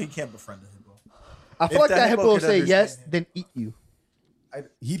have. How you know he can't befriend a hippo? I feel If like the that hippo hippo will could say yes, understand him. then eat you.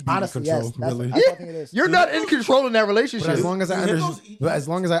 He'd be Honestly, in control. yes. That's Really. what I think it is. You're not in control in that relationship. But as long as I Do hippos understand, eat but as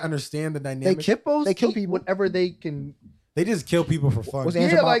long as I understand the dynamic, Hippos, They kill eat people. whatever they can. they just kill people for fun. What's the Yeah,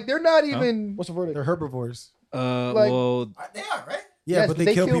 answer, Bob? like they're not even. What's the verdict? They're herbivores. Like- well, They are right. Yeah, Yes, but but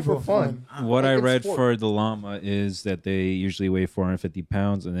they kill people for fun. what I Like, it's read sport. for the llama is that they usually weigh 450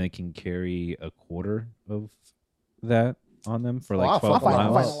 pounds and they can carry a quarter of that on them for I'll like fight- 12 I'll fight- I'm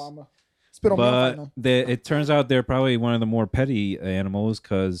I'll fighting a miles. llama. Spit on me, I'm But fighting him. it turns out they're probably one of the more petty animals They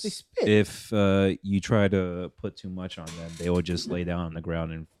because spit. if you try to put too much on them, they will just lay down on the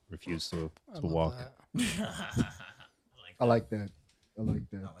ground and refuse to walk. I like that. I like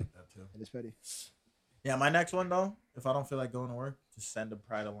that. I like that too. It's petty. Yeah, my next one though, if I don't feel like going to work, just send a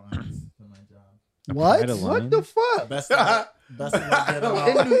pride of lions to my job. What? pride of What the fuck? Best thing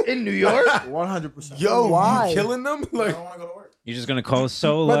I did. In New York? 100%. Yo, Why? you killing them? I Like don't want to go to work. You're just gonna call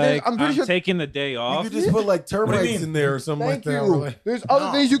so But there's- like I'm pretty I'm sure- taking the day you off. could just put like do you termites mean? in there or something Thank like that. you. or like- There's other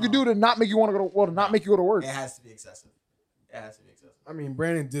No, things you could no. do to not make you want to go to, well, to not make you go to work. It has to be excessive. It has to be excessive. I mean,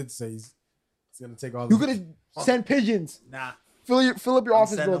 Brandon did say he's gonna take all. You the- could have sent pigeons. Nah, Fill up your I'm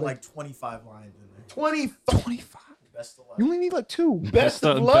office sending building. like 25 lions in there. 25. Best of luck. You only need like 2. Best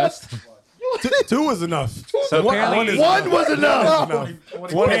of Best- Two is enough. So apparently, One was enough. One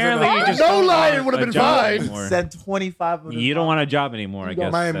is apparently enough. you just No don't lion want would've a been job fine. anymore. Send 25 of them. You don't want a job anymore, I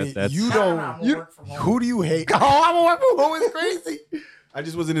guess. Miami, That's you Nah, don't. I'm gonna You, work from home. who do you hate? Oh, I'm gonna work from home. It's crazy. I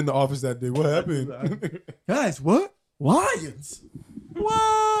just wasn't in the office that day. What happened? Guys, what? Lions.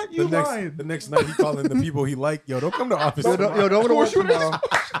 What? You lying. the next night he calling the people he like. Yo, don't come to office. Yo, don't go to work tomorrow.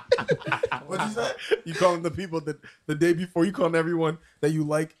 What'd you say? You calling the people that the day before. You calling everyone that you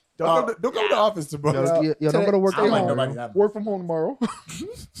like. Don't come to office tomorrow. Yo, don't go to work I don't like tomorrow. nobody that much. Work from home tomorrow. I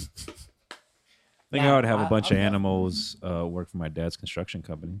think I would have a bunch of animals work for my dad's construction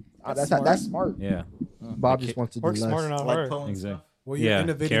company. That's smart. Yeah, Bob just wants to do Work less. smarter, not Like harder. pulling exactly. stuff. Well, you're Yeah,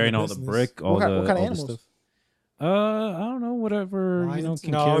 innovating carrying the all the business. brick, all What kind the of all the animals? stuff. I don't know, whatever Lions?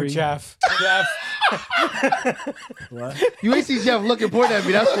 can No, carry. Jeff. Jeff. What? You ain't see Jeff looking, pointing at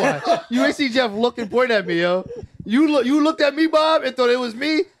me. That's why. You ain't see Jeff looking, pointing at me, yo. You looked at me, Bob, and thought it was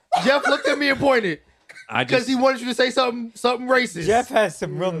me. Jeff looked at me and pointed I because just he wanted you to say something racist. Jeff has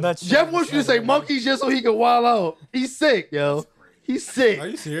some real nuts. Jeff wants you to say monkeys just so he can wild out. He's sick, yo. He's sick. Are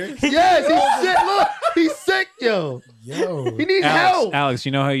you serious? Yes, he's sick. Look, he's sick, yo. Yo. He needs help. Alex,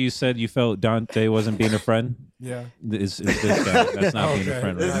 you know how you said you felt Dante wasn't being a friend? Yeah. It's this guy. That's not being a Okay.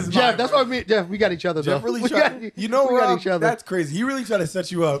 friend. This Right? is Jeff, that's why Jeff, we got each other, Jeff though. really we tried. got, You know, we got Rob, each other. that's crazy. He really tried to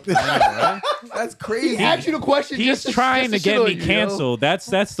set you up. That's crazy. He asked you the question. He's just trying to just shit get on me you, yo. canceled. That's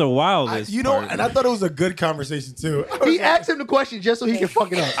the wildest. You know, part. and I thought it was a good conversation too. He asked him the question just so he can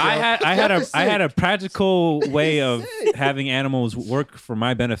fuck it up. I yo. had Jeff is I had a sick. practical way of having animals work for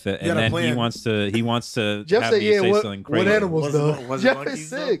my benefit, You and got a then plan. he wants to Jeff have said, me "Yeah, say what something crazy. animals Was though?" it- was it Jeff monkeys, is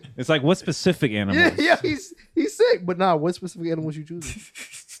though? sick. It's like what specific animals? Yeah, he's sick. But nah, what specific animals you choosing?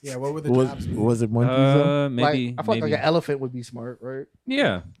 Yeah, what would the jobs be? Was it Maybe I feel maybe like an elephant would be smart, right?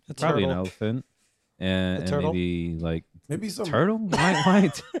 yeah, A probably an turtle. elephant, and turtle? maybe like Maybe some turtle.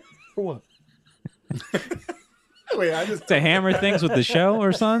 Why What? Wait, I just to hammer things with the shell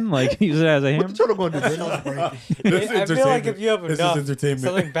or something? Like use it as a What hammer. the turtle gonna do? This is I feel like if you have This is enough, entertainment.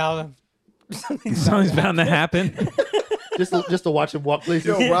 something bound. Something's bound to happen. just to watch him walk places.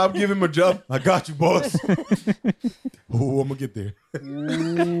 Yo, Rob, give him a job. I got you, boss. Ooh, I'm gonna get there.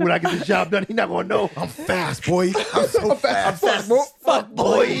 Ooh, when I get this job done, he not gonna know. I'm fast, boy. I'm so fast. Fuck,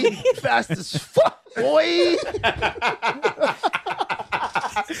 boy. Fast as fuck, boy.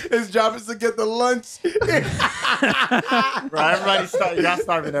 His job is to get the lunch. Bro, y'all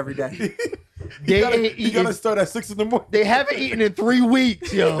starving every day. They ain't You eating. gotta start at 6 in the morning. They haven't eaten in 3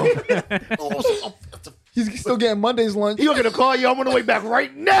 weeks, yo. He's still getting Monday's lunch. You're gonna call you. I'm on the way back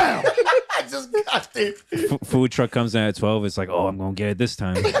right now. I just got there. Food truck comes in at 12. It's like, oh, I'm gonna get it this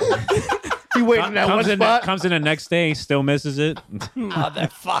time. He waiting in that one spot. Comes in the next day, still misses it.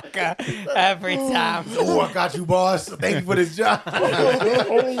 Motherfucker. Every time. Oh, I got you, boss. Thank you for this job.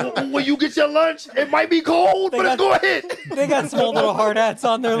 When you get your lunch, it might be cold, but it's go ahead. They got small little hard hats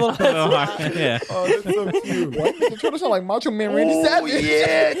on their little heads. Yeah. Oh, that's so cute. They're trying to sound like Macho Man Randy Oh Savage.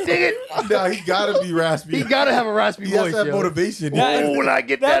 yeah, dig it. Nah, he gotta be raspy. He gotta have a raspy He has voice, to have yo. motivation. Yeah. Oh, when I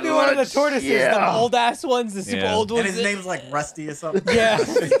get that That'd be one of the lunch, tortoises, yeah. the old ass ones, the super Yeah. old And ones. his name's like Rusty or something. Yeah.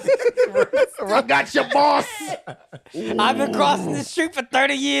 I got your boss. I've been crossing the street for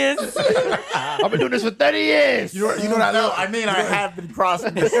 30 years. I've been doing this for 30 years. You know that? No, I mean, I have been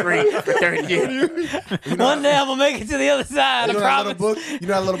crossing the street for 30 years. One day I'm gonna make it to the other side. You I know that little promise. book? You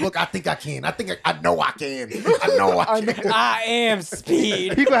know that little book? I think I can. I know I can. I know I can. I am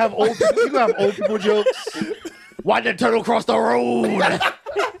speed. He gonna have old people jokes. Why did the turtle cross the road?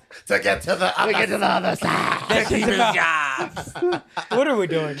 To get to the We get to the other side. That shit's about- What are we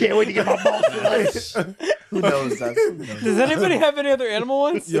doing? Can't wait to get my boss lunch. Who knows that? Does anybody have any other animal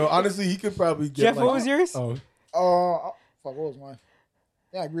ones? Yo, honestly, he could probably get Jeff, like, what was yours? Oh, Fuck, what was mine?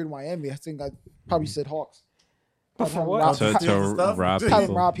 Yeah, I agreed with Miami. I think I probably said Hawks. But for Rob- what? To Stuff? rob Having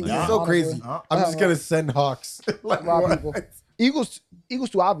people. rob people. it's so honestly. crazy. Huh? I'm just gonna send Hawks. Like, Rob what? people. Eagles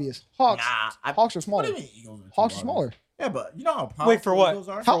too obvious. Hawks. Nah, Hawks are What smaller. do you mean Eagles are too Hawks are large? smaller. Yeah, but you know how powerful Wait, for what? Eagles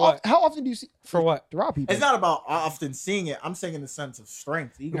are? For what? How often do you see For what? to rob people? It's not about often seeing it. I'm saying in the sense of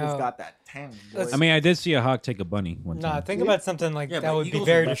strength. Eagles No. got that talent. boy. That's- I mean, I did see a hawk take a bunny one Nah, time. think about something like Yeah, that but would be Eagles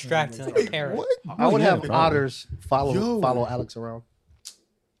very are distracting, definitely like a parrot. What? I would have Yeah, otters follow Yo. Alex around.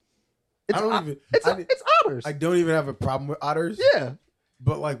 I don't even. It's otters. I don't even have a problem with otters. Yeah.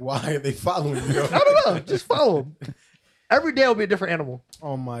 But like, why are they following you? I don't know. Just follow them. Every day will be a different animal.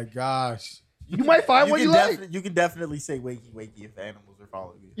 Oh my gosh. You might find one can you like. You can definitely say wakey wakey if the animals are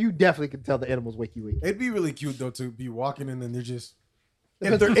following you. You definitely can tell the animals wakey wakey. It'd be really cute though to be walking in and they're just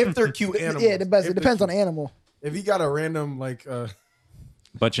if they're cute animals. Yeah, it depends. It depends on the animal. If he got a random like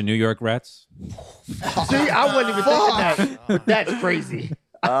Bunch of New York rats. See, I wasn't even thinking that. But that's crazy.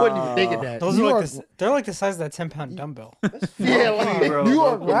 I wasn't even thinking that. Those New are like York- this. They're like the size of that 10-pound dumbbell. Yeah, like, New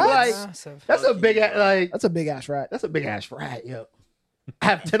York rats. Massive. that's a big like That's a big ass rat. that's a big ass rat, yo. I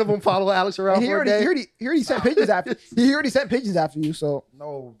have 10 of them follow Alex around And he for a day. already sent pigeons after. He already sent pigeons after you. So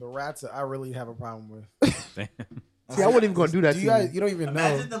no, the rats I really have a problem with. See, I wasn't even gonna do that Do to you guys you. you don't even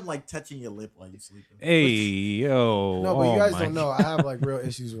Imagine know. them like touching your lip while you sleeping. Hey, yo. No, but oh you guys my don't know. I have like real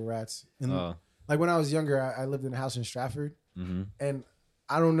issues with rats. And Oh. like when I was younger, I lived in a house in Stratford, Mhm. and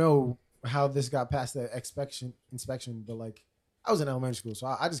I don't know how this got past the inspection, but like I was in elementary school, so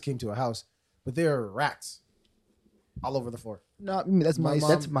I just came to a house, but there are rats all over the floor. no, I mean, that's My mice. mom-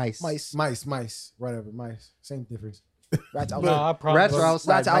 That's mice. Mice. Whatever, mice, same difference. Rats No, outside. I probably Rats are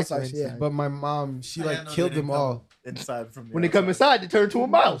outside. Rats mice are outside, inside. yeah. But my mom, she I like didn't know killed they them didn't all. Inside from the When they come outside. inside, they turn to a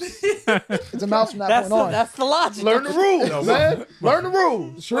mouse. It's a mouse from that That's point the, on. that's the logic. Learn the rules, man. Learn the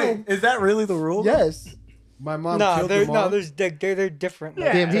rules. Wait, is that really the rule? Yes. My mom No, killed they're them all. they're different.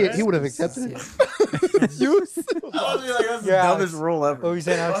 Damn, he would have accepted it. I was like, that's the Yeah, dumbest Alex. rule ever. What were you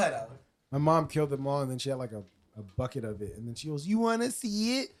saying, Go Alex? ahead, Alex. My mom killed them all, and then she had like a bucket of it, and then she goes, "You want to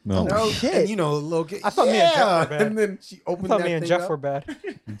see it?" No. shit. And you know, a little kid. I thought me and Jeff were bad. And then she I opened thought that me and thing Jeff up. were bad.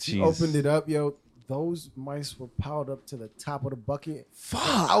 She opened it up, yo. Those mice were piled up to the top of the bucket. Fuck!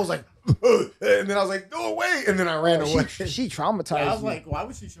 I was like, and then I was like, "Go away!" And then I ran away. She traumatized I was you. like, why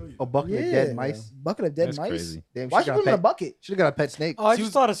would she show you? A bucket of Yeah. dead mice. Bucket of dead That's mice. crazy. Damn, Why she she got put a them in a pet. bucket? Should have got a pet snake. Oh, I She just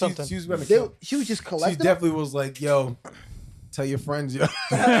was- thought of she- something. She was gonna They, kill. she was just She collecting. them? definitely was like, "Yo, tell your friends, yo."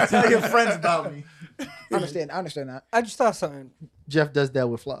 Tell your friends about me. I understand that. I just thought of something. Jeff does that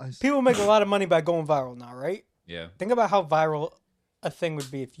with flies. People make a lot of money by going viral now, right? Yeah. Think about how viral a thing would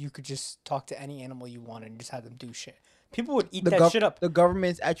be if you could just talk to any animal you wanted and just have them do shit. People would eat that shit up. The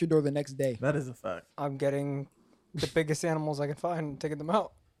government's at your door the next day. That is a fact. I'm getting the biggest animals I can find and taking them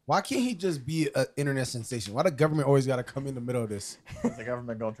out. Why can't he just be an internet sensation? Why the government always got to come in the middle of this? The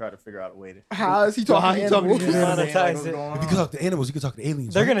government gonna try to figure out a way to. How is he So talking how to he talking animals? to you? Monetize it. If you could talk to animals, you could talk to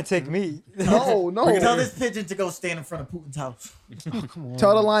aliens. They're right? gonna take me. No, no. Tell this pigeon to go stand in front of Putin's house.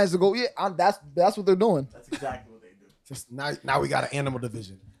 Tell the lions to go. Yeah, that's what they're doing. That's exactly what they do. Just now we got an animal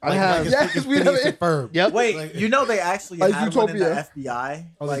division. I have- Yes, we have Phineas it. and Ferb. Yep. Wait, Like- you know they actually Like had one in the Zootopia. FBI.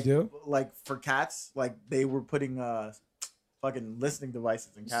 Oh, they like, do? like for cats, like they were putting fucking listening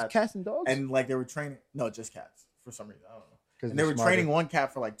devices in cats, Cats and dogs. and like they were training. No, just cats for some reason. I don't know. 'Cause And they they're were smarter. training one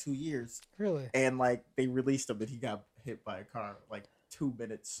cat for like 2 years, Really? and like they released him, and he got hit by a car like 2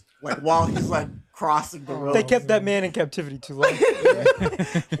 minutes, like while he's like crossing the road. They kept that man in captivity too long.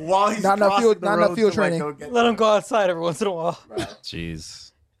 while he's Not enough crossing field- the not enough road field to, like, training. go get Let him go outside every once in a while.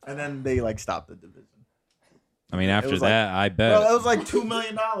 Jeez. And then they like stopped the division. I mean, after was like- that, I bet Bro, it was like $2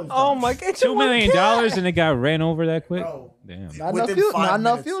 million. Oh my god! $2 million and it got ran over that quick. Bro. Damn. not enough within field, 5 not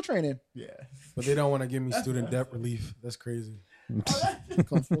enough minutes. field training. Yeah. But they don't want to give me student debt relief. That's crazy.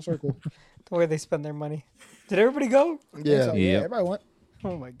 Comes full circle. The way they spend their money. Did everybody go? Yeah. So, Yep. everybody went.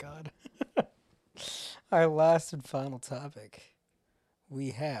 Oh my god. Our last and final topic.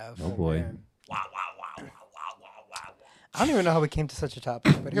 We have. Oh boy. Man. I don't even know how we came to such a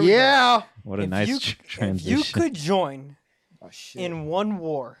topic, but here we Yeah. What a If nice you- tr- go. If transition. you could join Oh shit. in one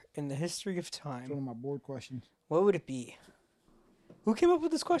war in the history of It's one time, of my board questions. what would it be? Who came up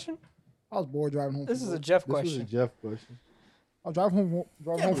with this question? I was bored driving home. This from is a work. Jeff This was a question. Jeff question. I was driving home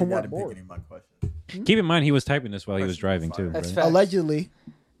Can't from believe I work didn't pick bored. any of my questions. Keep in mind, he was typing this while he was driving too. That's Right? fact. Allegedly,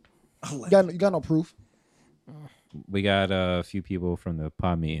 you got no proof. We got a few people from the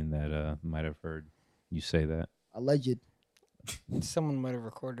pod meeting that might have heard you say that. Alleged. Someone might have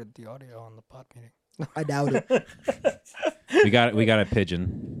recorded the audio on the pod meeting. I doubt it. We got a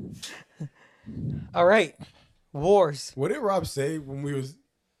pigeon. All right. Wars. What did Rob say when we was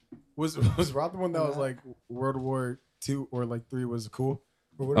Rob the one that was like World War II or like 3 was cool?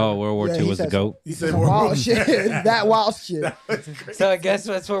 Or whatever? Oh, World War Yeah, II he was the said goat. He said Some World War wild shit. That wild shit. So I guess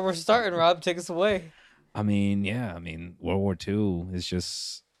that's where we're starting, Rob. Take us away. I mean, yeah. I mean, World War II is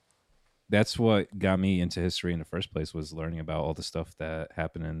just that's what got me into history in the first place, was learning about all the stuff that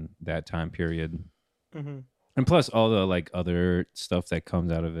happened in that time period. Mm-hmm. And plus all the like other stuff that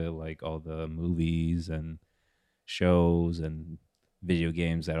comes out of it, like all the movies and shows and video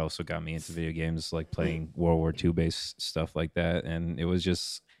games that also got me into video games, like playing World War II based stuff like that. And it was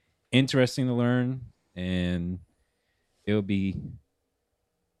just interesting to learn. And it would be,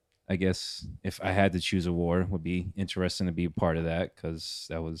 I guess, if I had to choose a war, it would be interesting to be a part of that, because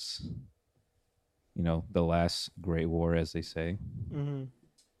that was, you know, the last great war, as they say. Mm-hmm.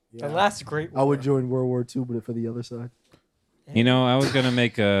 Yeah. The last great I would war. join World War II, but for the other side. You know, I was gonna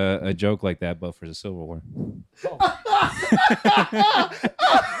make a joke like that, but for the Civil War.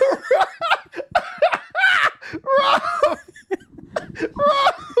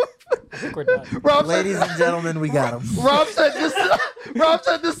 I think we're done. Rob said, Ladies and gentlemen, we got him. Rob said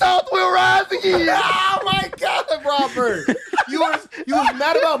the South will rise again. Oh my God, Robert! You was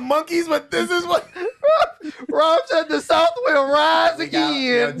mad about monkeys, but this is what. Rob said the South will rise We got,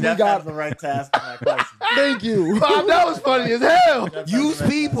 again. Jeff got- has the right task on that question. Thank you. Rob, that was funny as hell. Jeff has Use the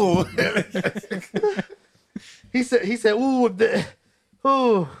right people. He said, ooh,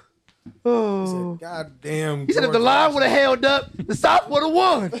 ooh. God damn. He said if the line would have held up, the South would have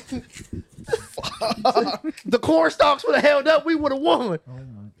won. The corn stalks would have held up, we would have won.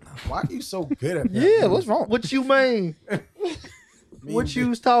 Why are you so good at that? Yeah, what's wrong? What you mean? What you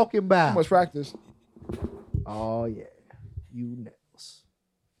was talking Too about? much practice. Oh yeah, you nails.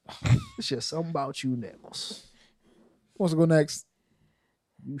 It's just something about you nails. Who wants to go next?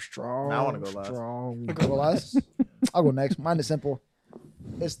 You strong. I wanna go last. Strong. You go last. I'll go next. Mine is simple.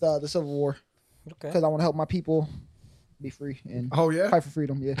 It's the Civil War Okay. because I want to help my people be free and Oh yeah. fight for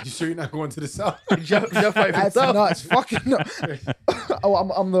freedom. Yeah. You sure you're not going to the south? Jeff fight for That's himself. nuts. Fucking no. Oh,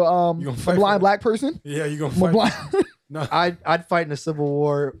 I'm the You gonna fight blind for- black person. Yeah, you gonna I'm a fight? blind. No. I'd fight in the Civil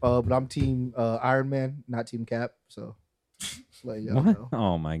War, but I'm team Iron Man, not team Cap. So, just let y'all What? know.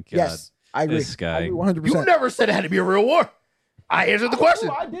 Oh my God. Yes, I agree. This guy. I agree 100%. You never said it had to be a real war. I answered the question.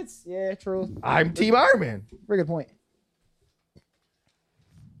 I did. Yeah, true. I'm team Iron Man. Very good point.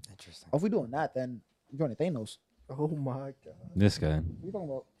 Interesting. If we're doing that, then we're joining Thanos. Oh my god. This guy. What are you talking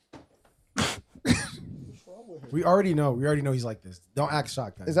about? We already know. We already know he's like this. Don't act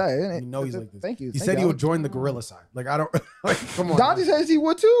shocked. Guys. Is that it? We know he's like this. Thank you. He Thank said he you. would join the gorilla side. Like I don't. Like come on. Dante says he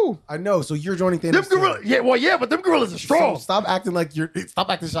would too. I know. So you're joining Them Thanos. too. gorillas, yeah, but them gorillas are So strong. stop acting like you're. Stop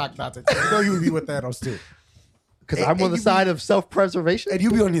acting shocked, Dante. You know you would be with Thanos too, Because I'm on the you side of self-preservation. and you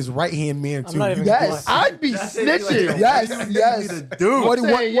be on his right hand man I'm too. not You even be- Yes. I'd be That's it, like, snitching. Yes, You yes. be the dude. What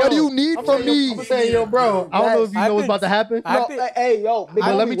saying, do yo, you need I'm from saying, me? I'm saying, yo, bro, I don't know if you I've know what's been- about to happen. I've No, been- hey, yo, big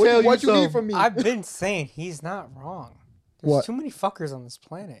But let homie, me tell you what you need something. from me. I've been saying he's not wrong. There's What? too many fuckers on this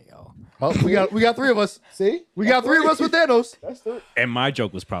planet, yo. Oh, we got 3 of us. See? We got 3 of us with Thanos. That's the. And my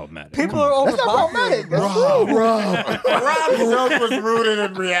joke was problematic. People are That's not overpopulated. problematic. That's true. Rob's joke was rooted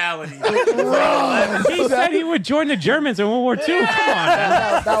in reality. He said he would join the Germans in World War II. Come on.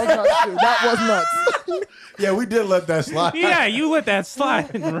 That was not true. That was nuts. Yeah, we did let that slide. Yeah, you let that slide.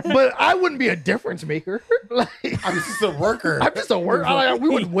 But I wouldn't be a difference maker. Like, I'm just a worker. I'm just a worker. We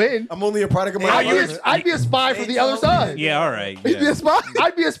would win. I'm only a product of my I'd be a spy for the other side. Yeah, all right. I'd be Yeah, a spy.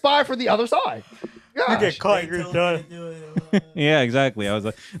 I'd be a spy for the other side. Gosh. caught, you're done. yeah, exactly. I was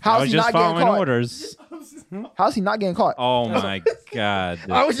like, How's I was he just not getting following caught? orders. How's he not getting caught? Oh my god.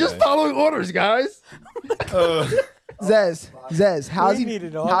 I was just following orders, guys. Zez, how's We he? need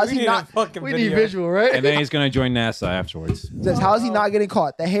it all. How's We he need not? a fucking We video. need visual, right? And then he's gonna join NASA afterwards. Zez, how's he not getting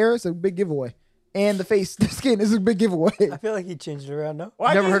caught? The hair is a big giveaway, and the face, the skin is a big giveaway. I feel like he changed it around, no?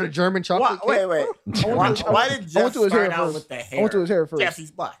 Why Never did- heard of German chocolate Why, cake? wait. Why did I went Jeff to his hair start out first. with the hair? I went to his hair first.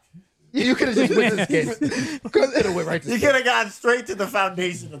 Jeffy's black. You could have just went to skin. Because it'll went right to You skin. could have gone straight to the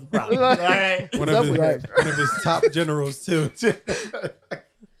foundation of the problem. All right. One of, his, Right. one of his top generals too.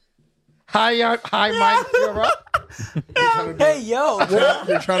 Hi, Mike. Hey, yo.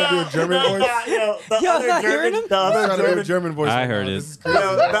 You're trying to do a German voice. The Yo, other not hearing German, him? the I'm other trying to do a German, German voice. I right heard now. it. This is crazy.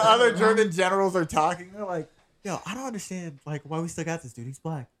 the other German generals are talking. They're like, "Yo, I don't understand. Like, why we still got this dude? He's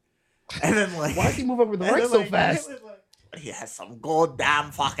black." And then like, Why does he move over the and right then, so like, fast? He has some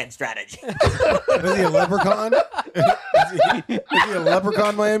goddamn fucking strategy. Is he a leprechaun? is he a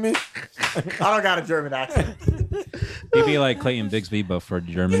leprechaun, Miami? I don't got a German accent. He'd be like Clayton Bigsby, but for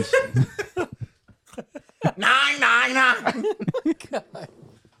Germans. Nine.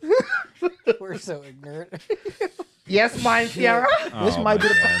 We're so ignorant. Yes, mine, Sierra. This Oh might my be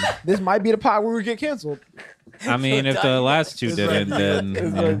the God. this might be the part where we get canceled, I mean, if the last two didn't,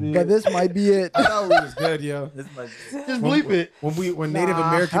 then but this might be it. I thought we was good, yo. Just bleep it. When Native Nah,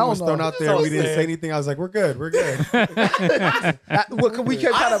 American hell was no. thrown out there, So we didn't sad. say anything. I was like, we're good. We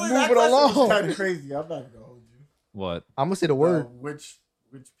kept trying to move it along. Kind of crazy. I'm not gonna hold you. what? I'm gonna say the word. Which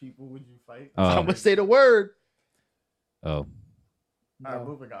people would you fight? I'm Oh, gonna say the word. oh. All right,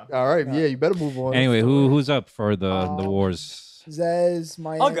 moving on. All right, yeah, you better move on. Anyway, who's up for the wars? Zez,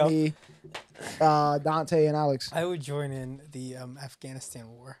 I'll go. Miami, Dante, and Alex. I would join in the Afghanistan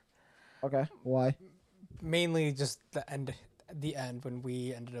war. Okay, why? Mainly just the end when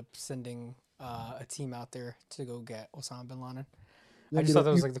we ended up sending a team out there to go get Osama bin Laden. You I wanna just be thought the-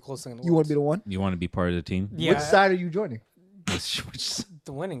 that was you- like the coolest thing in the You world. want to be the one? You want to be part of the team? Yeah, Which side are you joining?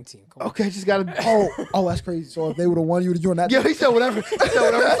 the winning team. Come on. Okay, just gotta. Oh, that's crazy. So if they would have won, you would have joined that. Yeah, he said whatever. He said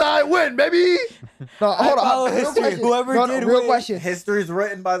whatever side win, baby. No, hold follow on. Real history. question. Whoever No, did real win. question. History's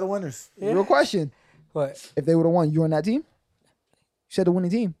written by the winners. Yeah. Real question. What? If they would have won, you on that team? You said the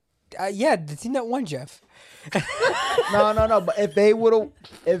winning team. Yeah, the team that won, Jeff. No. But if they would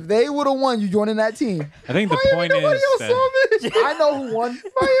have won, you joining that team. I think the point Nobody is else that saw me. I know who won.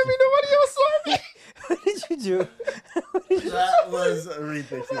 Miami, nobody else saw me. What did you do? That was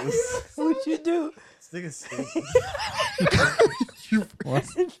ridiculous. What'd you do? This nigga's stupid.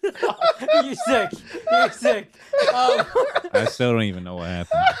 You're sick. You're sick. I still don't even know what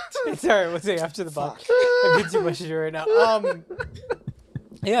happened. It's alright. We'll say after the box. I've been too much to do right now.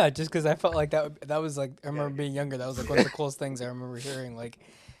 Yeah, just because I felt like that was like I remember being younger. That was like one of the coolest things I remember hearing. Like,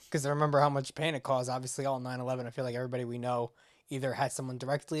 because I remember how much pain it caused. Obviously, all 9/11. I feel like everybody we know either had someone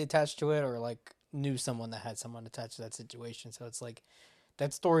directly attached to it or like knew someone that had someone attached to that situation. So it's like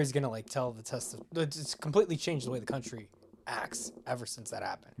that story is gonna like tell the test of. It's completely changed the way the country acts ever since that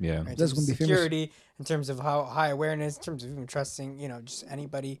happened. Yeah. Right? In That's terms gonna of be famous. security, in terms of how high awareness, in terms of even trusting, just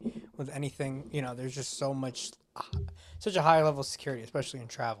anybody with anything. There's just so much, such a high level of security, especially in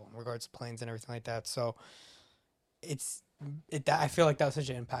travel, in regards to planes and everything like that. So, I feel like that was such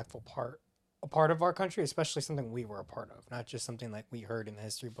an impactful a part of our country, especially something we were a part of, not just something like we heard in the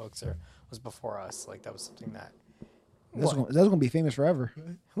history books or was before us. Like that was something that. That's gonna be famous forever.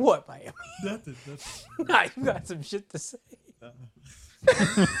 What, Miami? Nothing. Nah, you got some shit to say.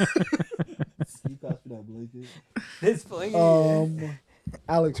 This blanket.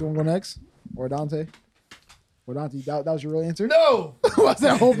 Alex, you want to go next, or Dante? Or Dante, that was your real answer? No, What's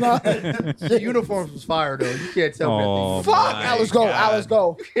that? Hope not. the uniforms was fire though. You can't tell me Oh, that Fuck, my Alex, go. God. Alex,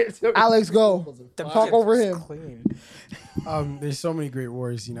 go. thing. Alex, go. The Talk shit over was him. Clean. There's so many great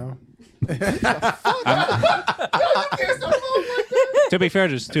wars, To be fair,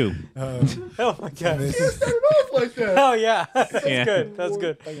 there's two. Oh my god. like that. Oh yeah. That's Yeah. good. That's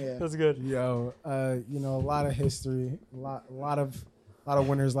good. Yeah. That's good. a lot of history, a lot of A lot of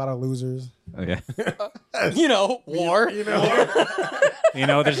winners, a lot of losers. Okay. You know, war. You know, You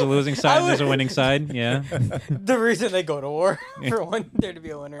know, there's a losing side and there's a winning side. Yeah. The reason they go to war for one there to be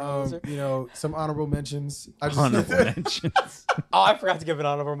a winner and a loser. you know, some honorable mentions. I just, Honorable mentions. Oh, I forgot to give an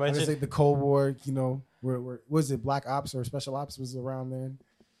honorable I just mention. like the Cold War. You know, where was it? Black Ops or Special Ops was around then.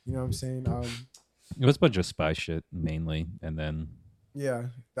 You know what I'm saying? It was a bunch of spy shit mainly, and then Yeah,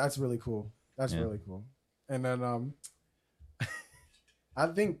 that's really cool. That's Yeah. really cool. And then I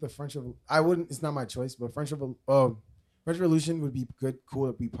think the French Revolution. I wouldn't. It's not my choice, but French Revolution would be cool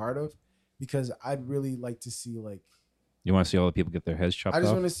to be part of, because I'd really like to see like. you want to see all the people get their heads chopped I just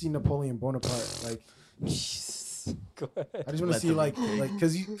off. want to see Napoleon Bonaparte. Like, Go ahead. I just want to Let see them like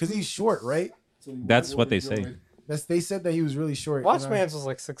because he's short, right? That's what they say. They said that he was really short. and Watchman's was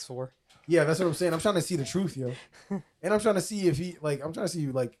like 6'4". Yeah, that's what I'm saying. I'm trying to see the truth, yo. And I'm trying to see if he I'm trying to see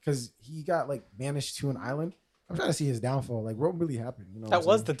because he got like banished to an island. I'm trying to see his downfall. Like, what really happened? You know, That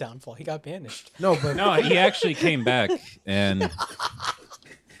was the downfall. He got banished. no, but No, he actually came back, and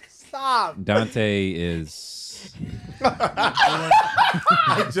Stop. Dante is.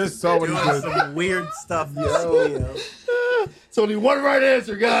 I just saw what he Doing did. some weird stuff. Yo. It's only one right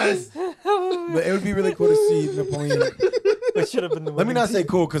answer, guys. But it would be really cool to see Napoleon. That should have been the Let me not say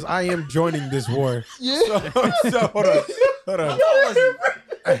cool because I am joining this war. Yeah. So hold on.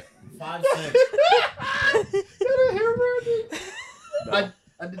 5'6".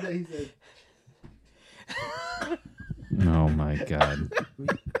 I did that. He said. Oh my god.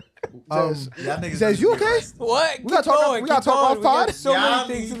 Y'all niggas Says, need to you be okay? arrested. What? We gotta talk- we gotta talk off We got pod? so Y'all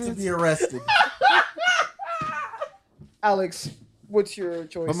many things need to to be arrested. Alex, what's your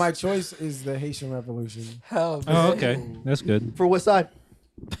choice? But my choice is the Haitian Revolution. Hell, Oh, okay, that's good. For what side?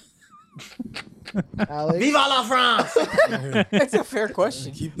 Alex. Viva la France! That's a fair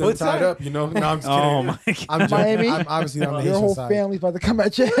question. Keep them What's tied that? up, you know. No, I'm just kidding. Oh my god. I'm joking. Miami? I'm obviously on the Your Haitian whole side. family's about to come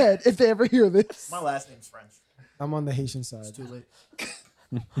at your head if they ever hear this. My last name's French. I'm on the Haitian side. It's too late.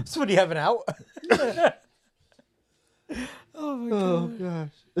 So what do you have an out? Oh my Oh god. gosh.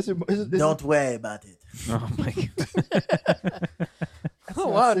 This Don't worry about it. Oh my god. Oh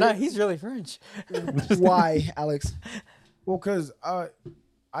wow, nah, he's really French. Why, Alex? Well, because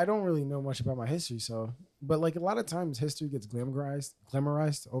I don't really know much about my history, so but like a lot of times history gets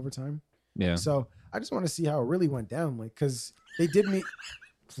glamorized over time. Yeah. So I just want to see how it really went down, like because they did me.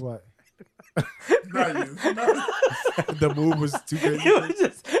 What? Not you. The move was too good. He was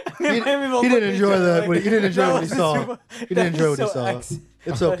just. He didn't enjoy that. He didn't enjoy what he saw. He didn't enjoy what he saw. It's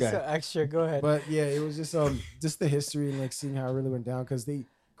That's okay. so extra. Go ahead. But yeah, it was just the history and like seeing how it really went down because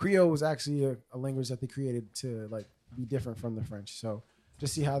Creole was actually a language that they created to like be different from the French. So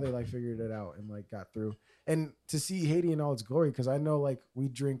just see how they like figured it out and like got through, and to see Haiti in all its glory because I know like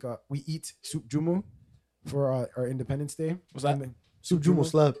we eat soup jumu for our Independence Day. What's that? Soup Jumo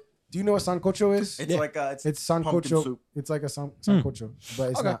slept. Do you know what sancocho is? It's like It's pumpkin sancocho. soup. It's like a sancocho,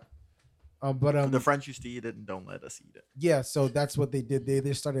 but it's Okay. not. The French used to eat it and don't let us eat it. Yeah, so that's what they did.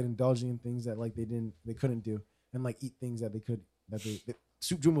 They started indulging in things that like they couldn't do, and like eat things that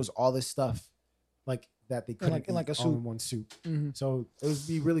soup jumu was all this stuff, like that they couldn't in like eat a all in soup. one soup. Mhm. So it would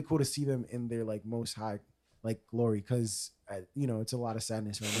be really cool to see them in their like most high like glory, because you know it's a lot of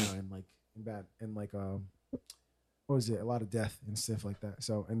sadness right now and like bad and like what was it? A lot of death and stuff like that.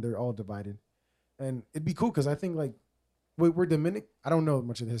 So and they're all divided, and it'd be cool because I think like. We're Dominican. I don't know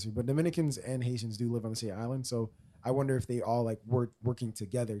much of the history, but Dominicans and Haitians do live on the same island. So I wonder if they all like were working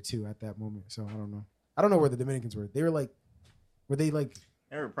together too at that moment. So I don't know. I don't know where the Dominicans were. They were like, were they like?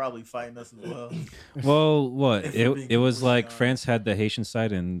 They were probably fighting us as well. Well, what If we're being it was completely like honest. France had the Haitian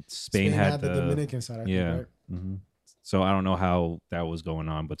side and Spain had the Dominican side. I yeah. think, right? hmm So I don't know how that was going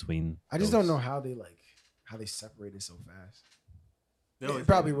on between. I just those. don't know how they separated so fast. They always It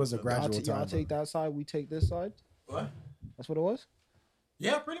probably had was a the- gradual Y'all time. take that side, we take this side. What? That's what it was.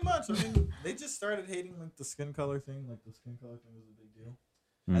 Yeah, pretty much. I mean, they just started hating like the skin color thing. Like the skin color thing was a big deal,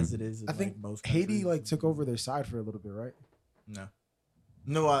 Mm. as it is. In, I think like, most Haiti countries. like took over their side for a little bit, right? No,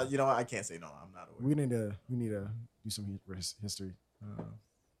 you know what? I can't say no. I'm not aware. We need to do some history.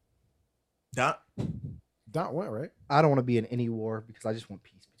 Dot. Dot went right. I don't want to be in any war because I just want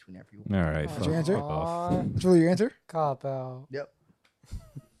peace between everyone. All right, That's your answer? fuck off. That's really your answer? Cop out. Yep.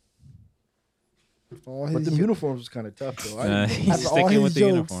 All But his, the uniforms was kind of tough though. He's After all sticking his with the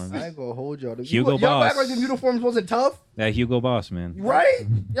jokes. uniforms. I ain't gonna hold y'all. Hugo y'all Boss. act like the uniforms wasn't tough, That Hugo Boss, man. right?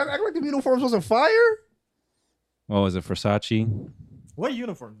 Y'all act like the uniforms wasn't fire. What was it? Versace. What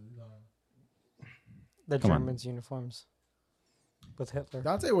uniform? The Come on. Germans' uniforms. with Hitler.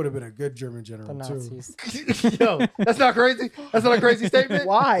 Dante would have been a good German The general too. Nazis. Yo, that's not crazy. That's not a crazy statement.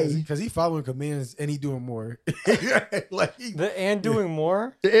 Why? Because he following commands and he doing more. Like he, And doing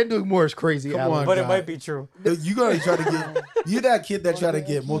more, The end doing more is crazy. Come Alex. on. but it God. might be true. you gotta try to get you that kid that try to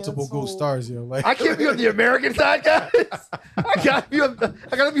get multiple gold stars, yo. Like I can't be on the American side, guys. I gotta be on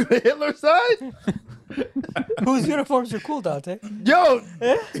the Hitler side. Whose uniforms are cool, Dante? Yo,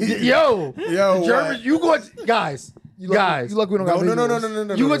 yo, German, what? you going, guys, You guys. look, we don't got No,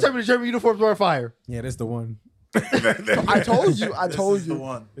 visuals. You gonna tell me the German uniforms are on fire? Yeah, that's the one. I told you. I This told is the you.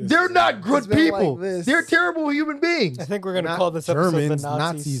 one. They're not good It's been people. like this. They're terrible human beings. I think we're gonna Not call this episode Germans, the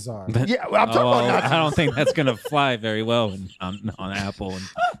Nazis. are. Yeah, I'm talking about Nazis. I don't think that's gonna fly very well on Apple and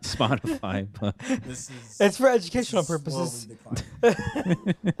Spotify. But This is. It's for educational purposes. slowly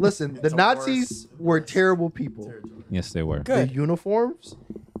declining. Listen, the It's a Nazis worse- were terrible people. territory. yes, they were. Good. The uniforms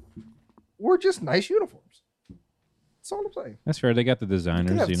were just nice uniforms. That's all I'm saying. That's fair. They got the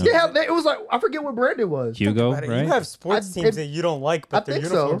designers. have You know, Yeah, it was like I forget what brand it was. Hugo, About it. right? You have sports I- teams it- that you don't like, I but their think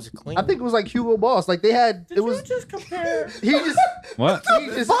so. uniforms are clean. I think it was like Hugo Boss. Like they had. Did It was you just compare? he just. What? He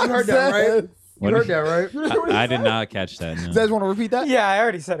just you heard that right? What You heard did- that right? I did not catch that. You No. guys want to repeat that? Yeah, I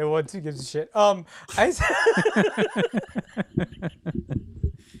already said it once. Who gives a shit?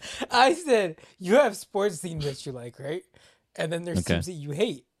 I said you have sports teams that you like, right? And then there's Okay. teams that you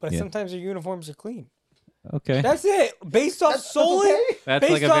hate, but Yeah. sometimes their uniforms are clean. Okay, That's it. Based off solely, okay. that's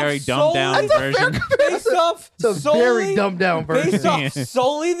like a based off very dumbed down solely- version. based off It's a solely, very dumbed down based version. off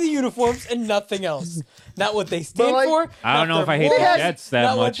solely the uniforms and nothing else. Not what they stand like, for. I don't not know if their I hate the morals, Jets that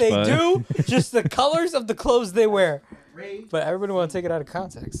not much, what they but do. Just the colors of the clothes they wear. But everybody want to take it out of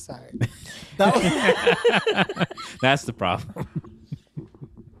context. Sorry. that's the problem.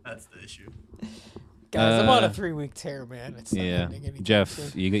 That's the issue. Guys, I'm on a 3-week tear, man. It's not Yeah, ending anytime Jeff,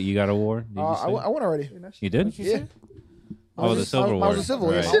 soon. you got a war? Did you, I say? went already. You did? What'd you Yeah. say? Oh, the Civil War. I was a civil.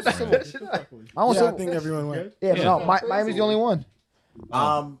 Right. Yeah, Shit, I was a civil. shit. I was Yeah, I civil. think everyone went. Yeah, Yeah. no, Miami's the only one.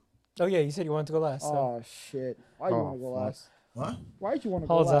 Um, Oh, yeah, you said you wanted to go last. So. Oh shit! Why you want to go last? what? Why did you want to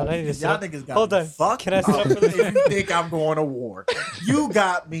go Hold on. last? I need to sit Y'all up. niggas got Hold me on. fucked. Can I sit up for this? If you think I'm going to war, you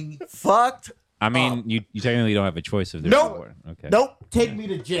got me fucked. I mean, you technically don't have a choice if there's Nope. a war. Okay. Nope, take me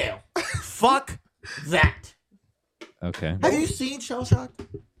to jail. Fuck that. Okay. Have you seen Shell Shock?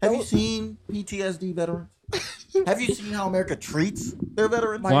 Have you seen PTSD veterans? Have you seen how America treats their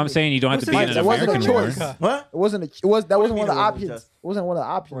veterans? Well, I'm saying you don't have to be in an That wasn't a American war. choice. What? It wasn't. That wasn't one of the mean it wasn't options. just- It wasn't one of the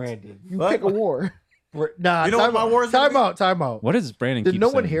options. Brandon. You What? pick a war. Nah, You know what time my out. war is gonna Time be? out. Time out. What does Brandon Did keep no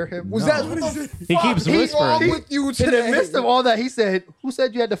one saying? hear him? Was No. that what the He fuck keeps is whispering. wrong with you In today? the midst of all that, he said, "Who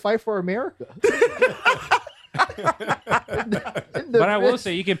said you had to fight for America?" But I will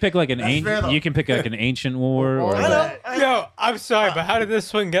say you can pick like an fair, though. ancient. You can pick like an ancient war or I like, know. I know. Yo, I'm sorry, but how did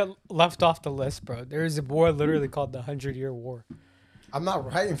this one get left off the list, bro? There is a war literally called the 100-Year War. I'm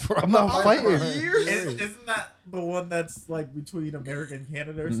not writing for. I'm not fighting. Isn't that the one that's like between America and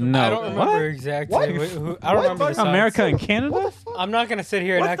Canada or something? No. I don't remember What? exactly. What? I don't remember the sides. America and Canada? I'm not gonna sit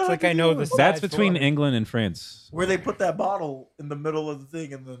here and What act the like heck I are know you the doing? sides. That's for between it. England and France. Where they put that bottle in the middle of the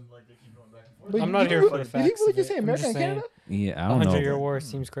thing and then like they keep going back and forth. But I'm you- not you here really- for the Did he facts really of just it. say I'm America just and saying. Canada? Yeah, I The don't know. 100-Year War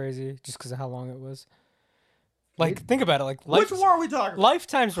seems crazy just because of how long it was. Like, think about it. Like, Which war are we talking about?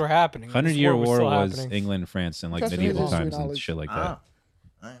 lifetimes were happening. This 100-Year War still was happening. England and France in like That's medieval history times and knowledge. shit like that. Ah,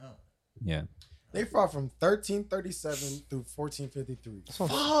 I know. Yeah. They fought from 1337 through 1453.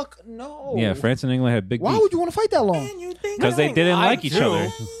 Fuck no. Yeah, France and England had big Why beef would you want to fight that long? Man, you think because they didn't I like each do. other.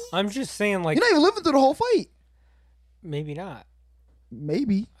 I'm just saying, like, You're not even living through the whole fight. maybe not.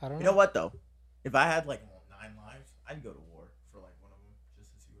 Maybe. I don't You know. know what though? If I had like 9 lives, I'd go to war for like one of them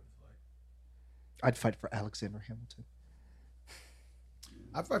just to see what it's like. I'd fight for Alexander Hamilton.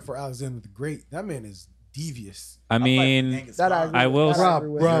 I fight for Alexander the Great. That man is devious. I mean, That I agree I with. will. That I Rob,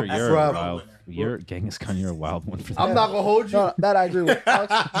 agree with. Rob, you're a Rob. wild. You're Genghis Khan. You're a wild one for that. I'm not gonna hold you. No, that I agree with.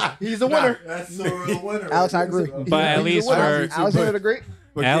 Alex, He's a winner. That's the real winner. Alex, I agree. But at He's a least winner. for- Alexander the Great.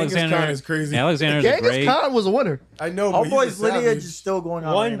 But Alexander Genghis Khan is crazy. Alexander the Genghis Great. Khan was a winner. I know. Our but boy's he's a lineage savage. is still going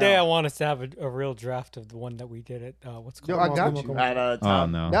on. One right day I now. want us to have a real draft of the one that we did at what's it Yo, called? I got you. At Oh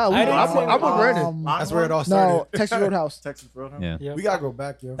Tom. no. No, I didn't I'm say- with Brandon. That's where it all started. No, Texas Roadhouse. Texas Roadhouse. Yeah. Yep. We gotta go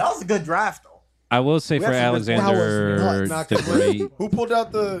back, yo. That was a good draft though. I will say We for actually did- Alexander That was the nuts. Great, Who pulled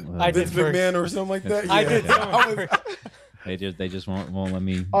out the I did Vince first. McMahon or something like that? I Yeah. did. I was- they just won't let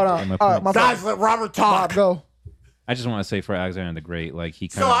me. Oh no. get my All right, point. my Guys, fault. let Robert Bob, talk. go. I just want to say for Alexander the Great, like he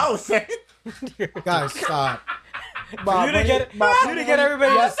kind So I of. was saying. Guys, stop. Bob, You to get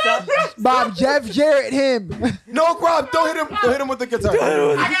everybody to stop. Bob, Jeff Jarrett, him. No, Rob, don't hit him. Don't hit him with the guitar.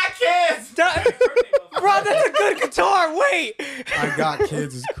 I got kids. Stop. Bro, that's a good guitar. Wait. I got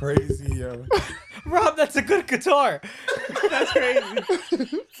kids is crazy, yo. Rob, that's a good guitar. That's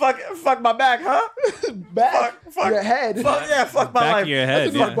crazy. fuck my back, huh? Back. Fuck Your head. Fuck my Back life. of your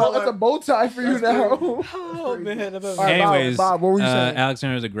head. That's, Yeah. that's a bow tie for you now. Oh man, All right, Anyways, Bob, what were you saying?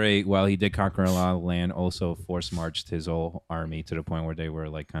 Alexander the Great, while he did conquer a lot of land, also force marched his whole army to the point where they were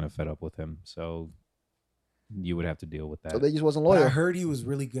like kind of fed up with him. So you would have to deal with So that. they just wasn't But I loyal. heard he was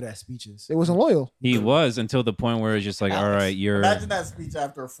really good at speeches. They wasn't loyal. He was until the point where it's just like, all right, you're. Imagine that speech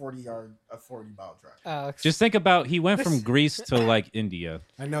after a 40-mile drive. Alex. Just think about he went from This- Greece to like India.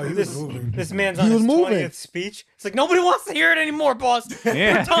 I know he this, was moving. this man's He on was his moving. 20th speech. It's like nobody wants to hear it anymore, boss.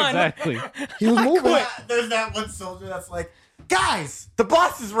 Yeah, We're done. exactly. He was moving. There's that one soldier that's like, guys, the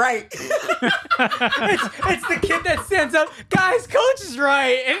boss is right. It's the kid that stands up. Guys, coach is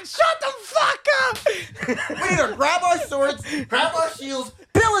right. And shut the fuck up. We need to grab our swords, grab our shields,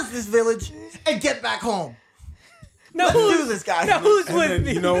 pillage this village, and get back home. Now Let's do who's this, guys. Now who's And with then,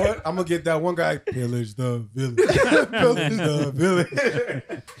 me? you know what? I'm gonna get that one guy. Pillage the village. Pillage the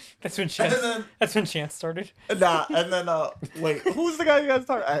village. That's when And Chance. then, That's when Chance started. nah, and then, wait, who's the guy you guys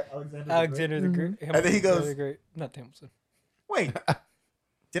talking? Alexander. Alexander the Great. And then he goes- Alexander the Great. Not Hamilton. Wait,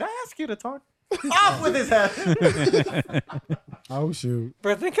 did I ask you to talk? Off with his head. Oh shoot.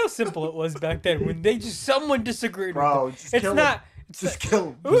 Bro, think how simple it was back then when they just someone disagreed Bro, with just them. It's kill not. It's Just not- kill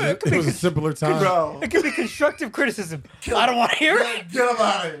him. Ooh, it could It be was a simpler time. Bro. It could be constructive criticism. I don't want to hear it. Get him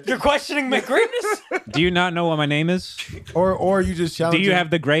out of here. You're questioning my greatness. Do you not know what my name is? Or you just Do challenge. you him, have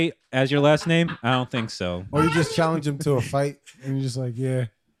the Great as your last name? I don't think so. Or you just challenge him to a fight, and you're just like, yeah.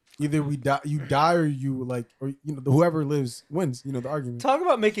 Either we die, you die, or you like, or you know, whoever lives wins. You know the argument. Talk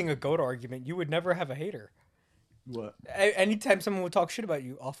about making a goat argument. You would never have a hater. What? Anytime someone would talk shit about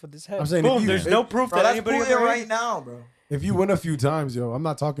you, off with his head. I'm saying if Boom. you- There's if- no proof Bro, that that's anybody Putin ever right hated. now, bro. If you win a few times, yo, I'm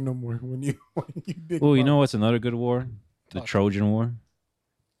not talking no more. When you big. Oh, you know what's another good war? The Talk. Trojan War.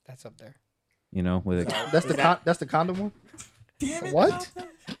 That's up there. You know, with it. That's the condom one. Damn it. What?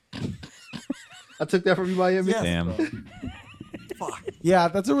 I took that from you, Miami. Yes, Damn. bro. Fuck. Yeah,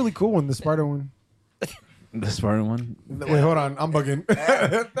 that's a really cool one. The Sparta one. The Spartan one. Wait, hold on. I'm bugging.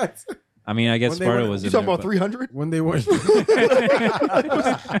 That's I mean, I guess When they Sparta went- was You in talking there, about but- 300? when they went.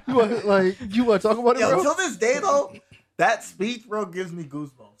 You want to talk about it, Yo, bro? till this day though, that speech, bro, gives me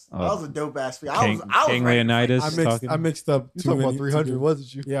goosebumps. That was a dope ass speech. I was King ready. Leonidas I talking. mixed up. You too talking about many 300, to do.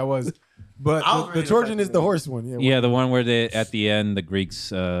 wasn't you? Yeah, I was. But I was the ready to Trojan fight is the horse one. Yeah, the one where they at the end the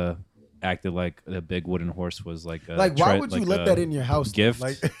Greeks acted like the big wooden horse was like a Like, why tre- would you like let a that in your house? gift?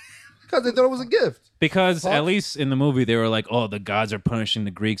 Like, Because they thought it was a gift. Because Fuck. at least in the movie they were like, oh, the gods are punishing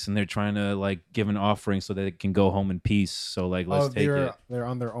the Greeks and they're trying to like give an offering so that they can go home in peace. So like let's take it. they're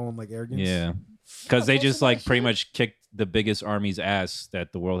on their own like arrogance. Yeah, because they That's just some like nice pretty shit. much kicked the biggest army's ass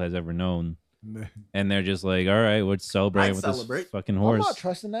that the world has ever known, and they're just like, all right, let's celebrate I'd with celebrate. this fucking I'm horse. not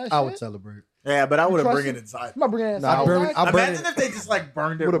trusting that shit. I would celebrate. Yeah, but I would have trust bring it him? inside. I'm not bringing it Nah, inside. I'll burn Imagine it. if they just like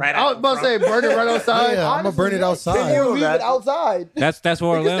burned it Would've- right I was about to say, burn it right outside. Yeah, I'm gonna burn it outside. Can you leave That- it outside? That's what can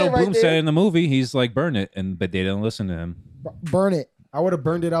Orlando stay right Bloom said there. in the movie. He's like, burn it, but they didn't listen to him. Burn it. I would have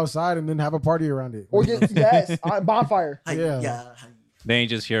burned it outside and then have a party around it. Or get, yes, bonfire. Yeah. They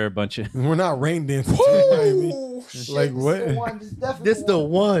ain't just hear a bunch of. We're not rain dancing. You know what I mean? Ooh, shit, Like, this what? is the one. This is definitely This the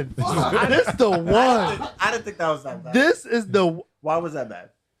one. This the one. I didn't think that was that bad. This is the Why was that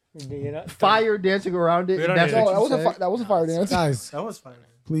bad? You know? fire dancing around it. We And don't that's need what it. No, you that was said. that was a fire dance. Guys, That was fine.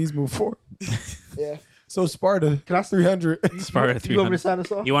 please move forward. Yeah. So Sparta, Can I- 300. Sparta You want me to 300. sign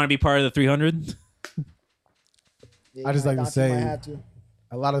us off? You want to be part of the 300? Yeah, I just you like to might say- have to.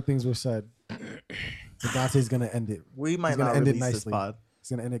 A lot of things were said. But Dante's gonna end it. We might He's gonna not end it release this nicely. pod. It's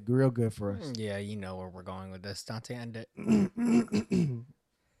gonna end it real good for us. Yeah, you know where we're going with this. Dante, end it.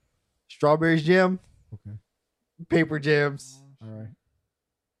 Strawberries jam. Okay. Paper jams. All right.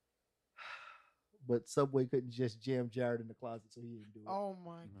 But Subway couldn't just jam Jared in the closet, so he didn't do it. Oh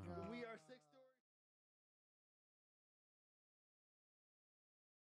my god. We are 6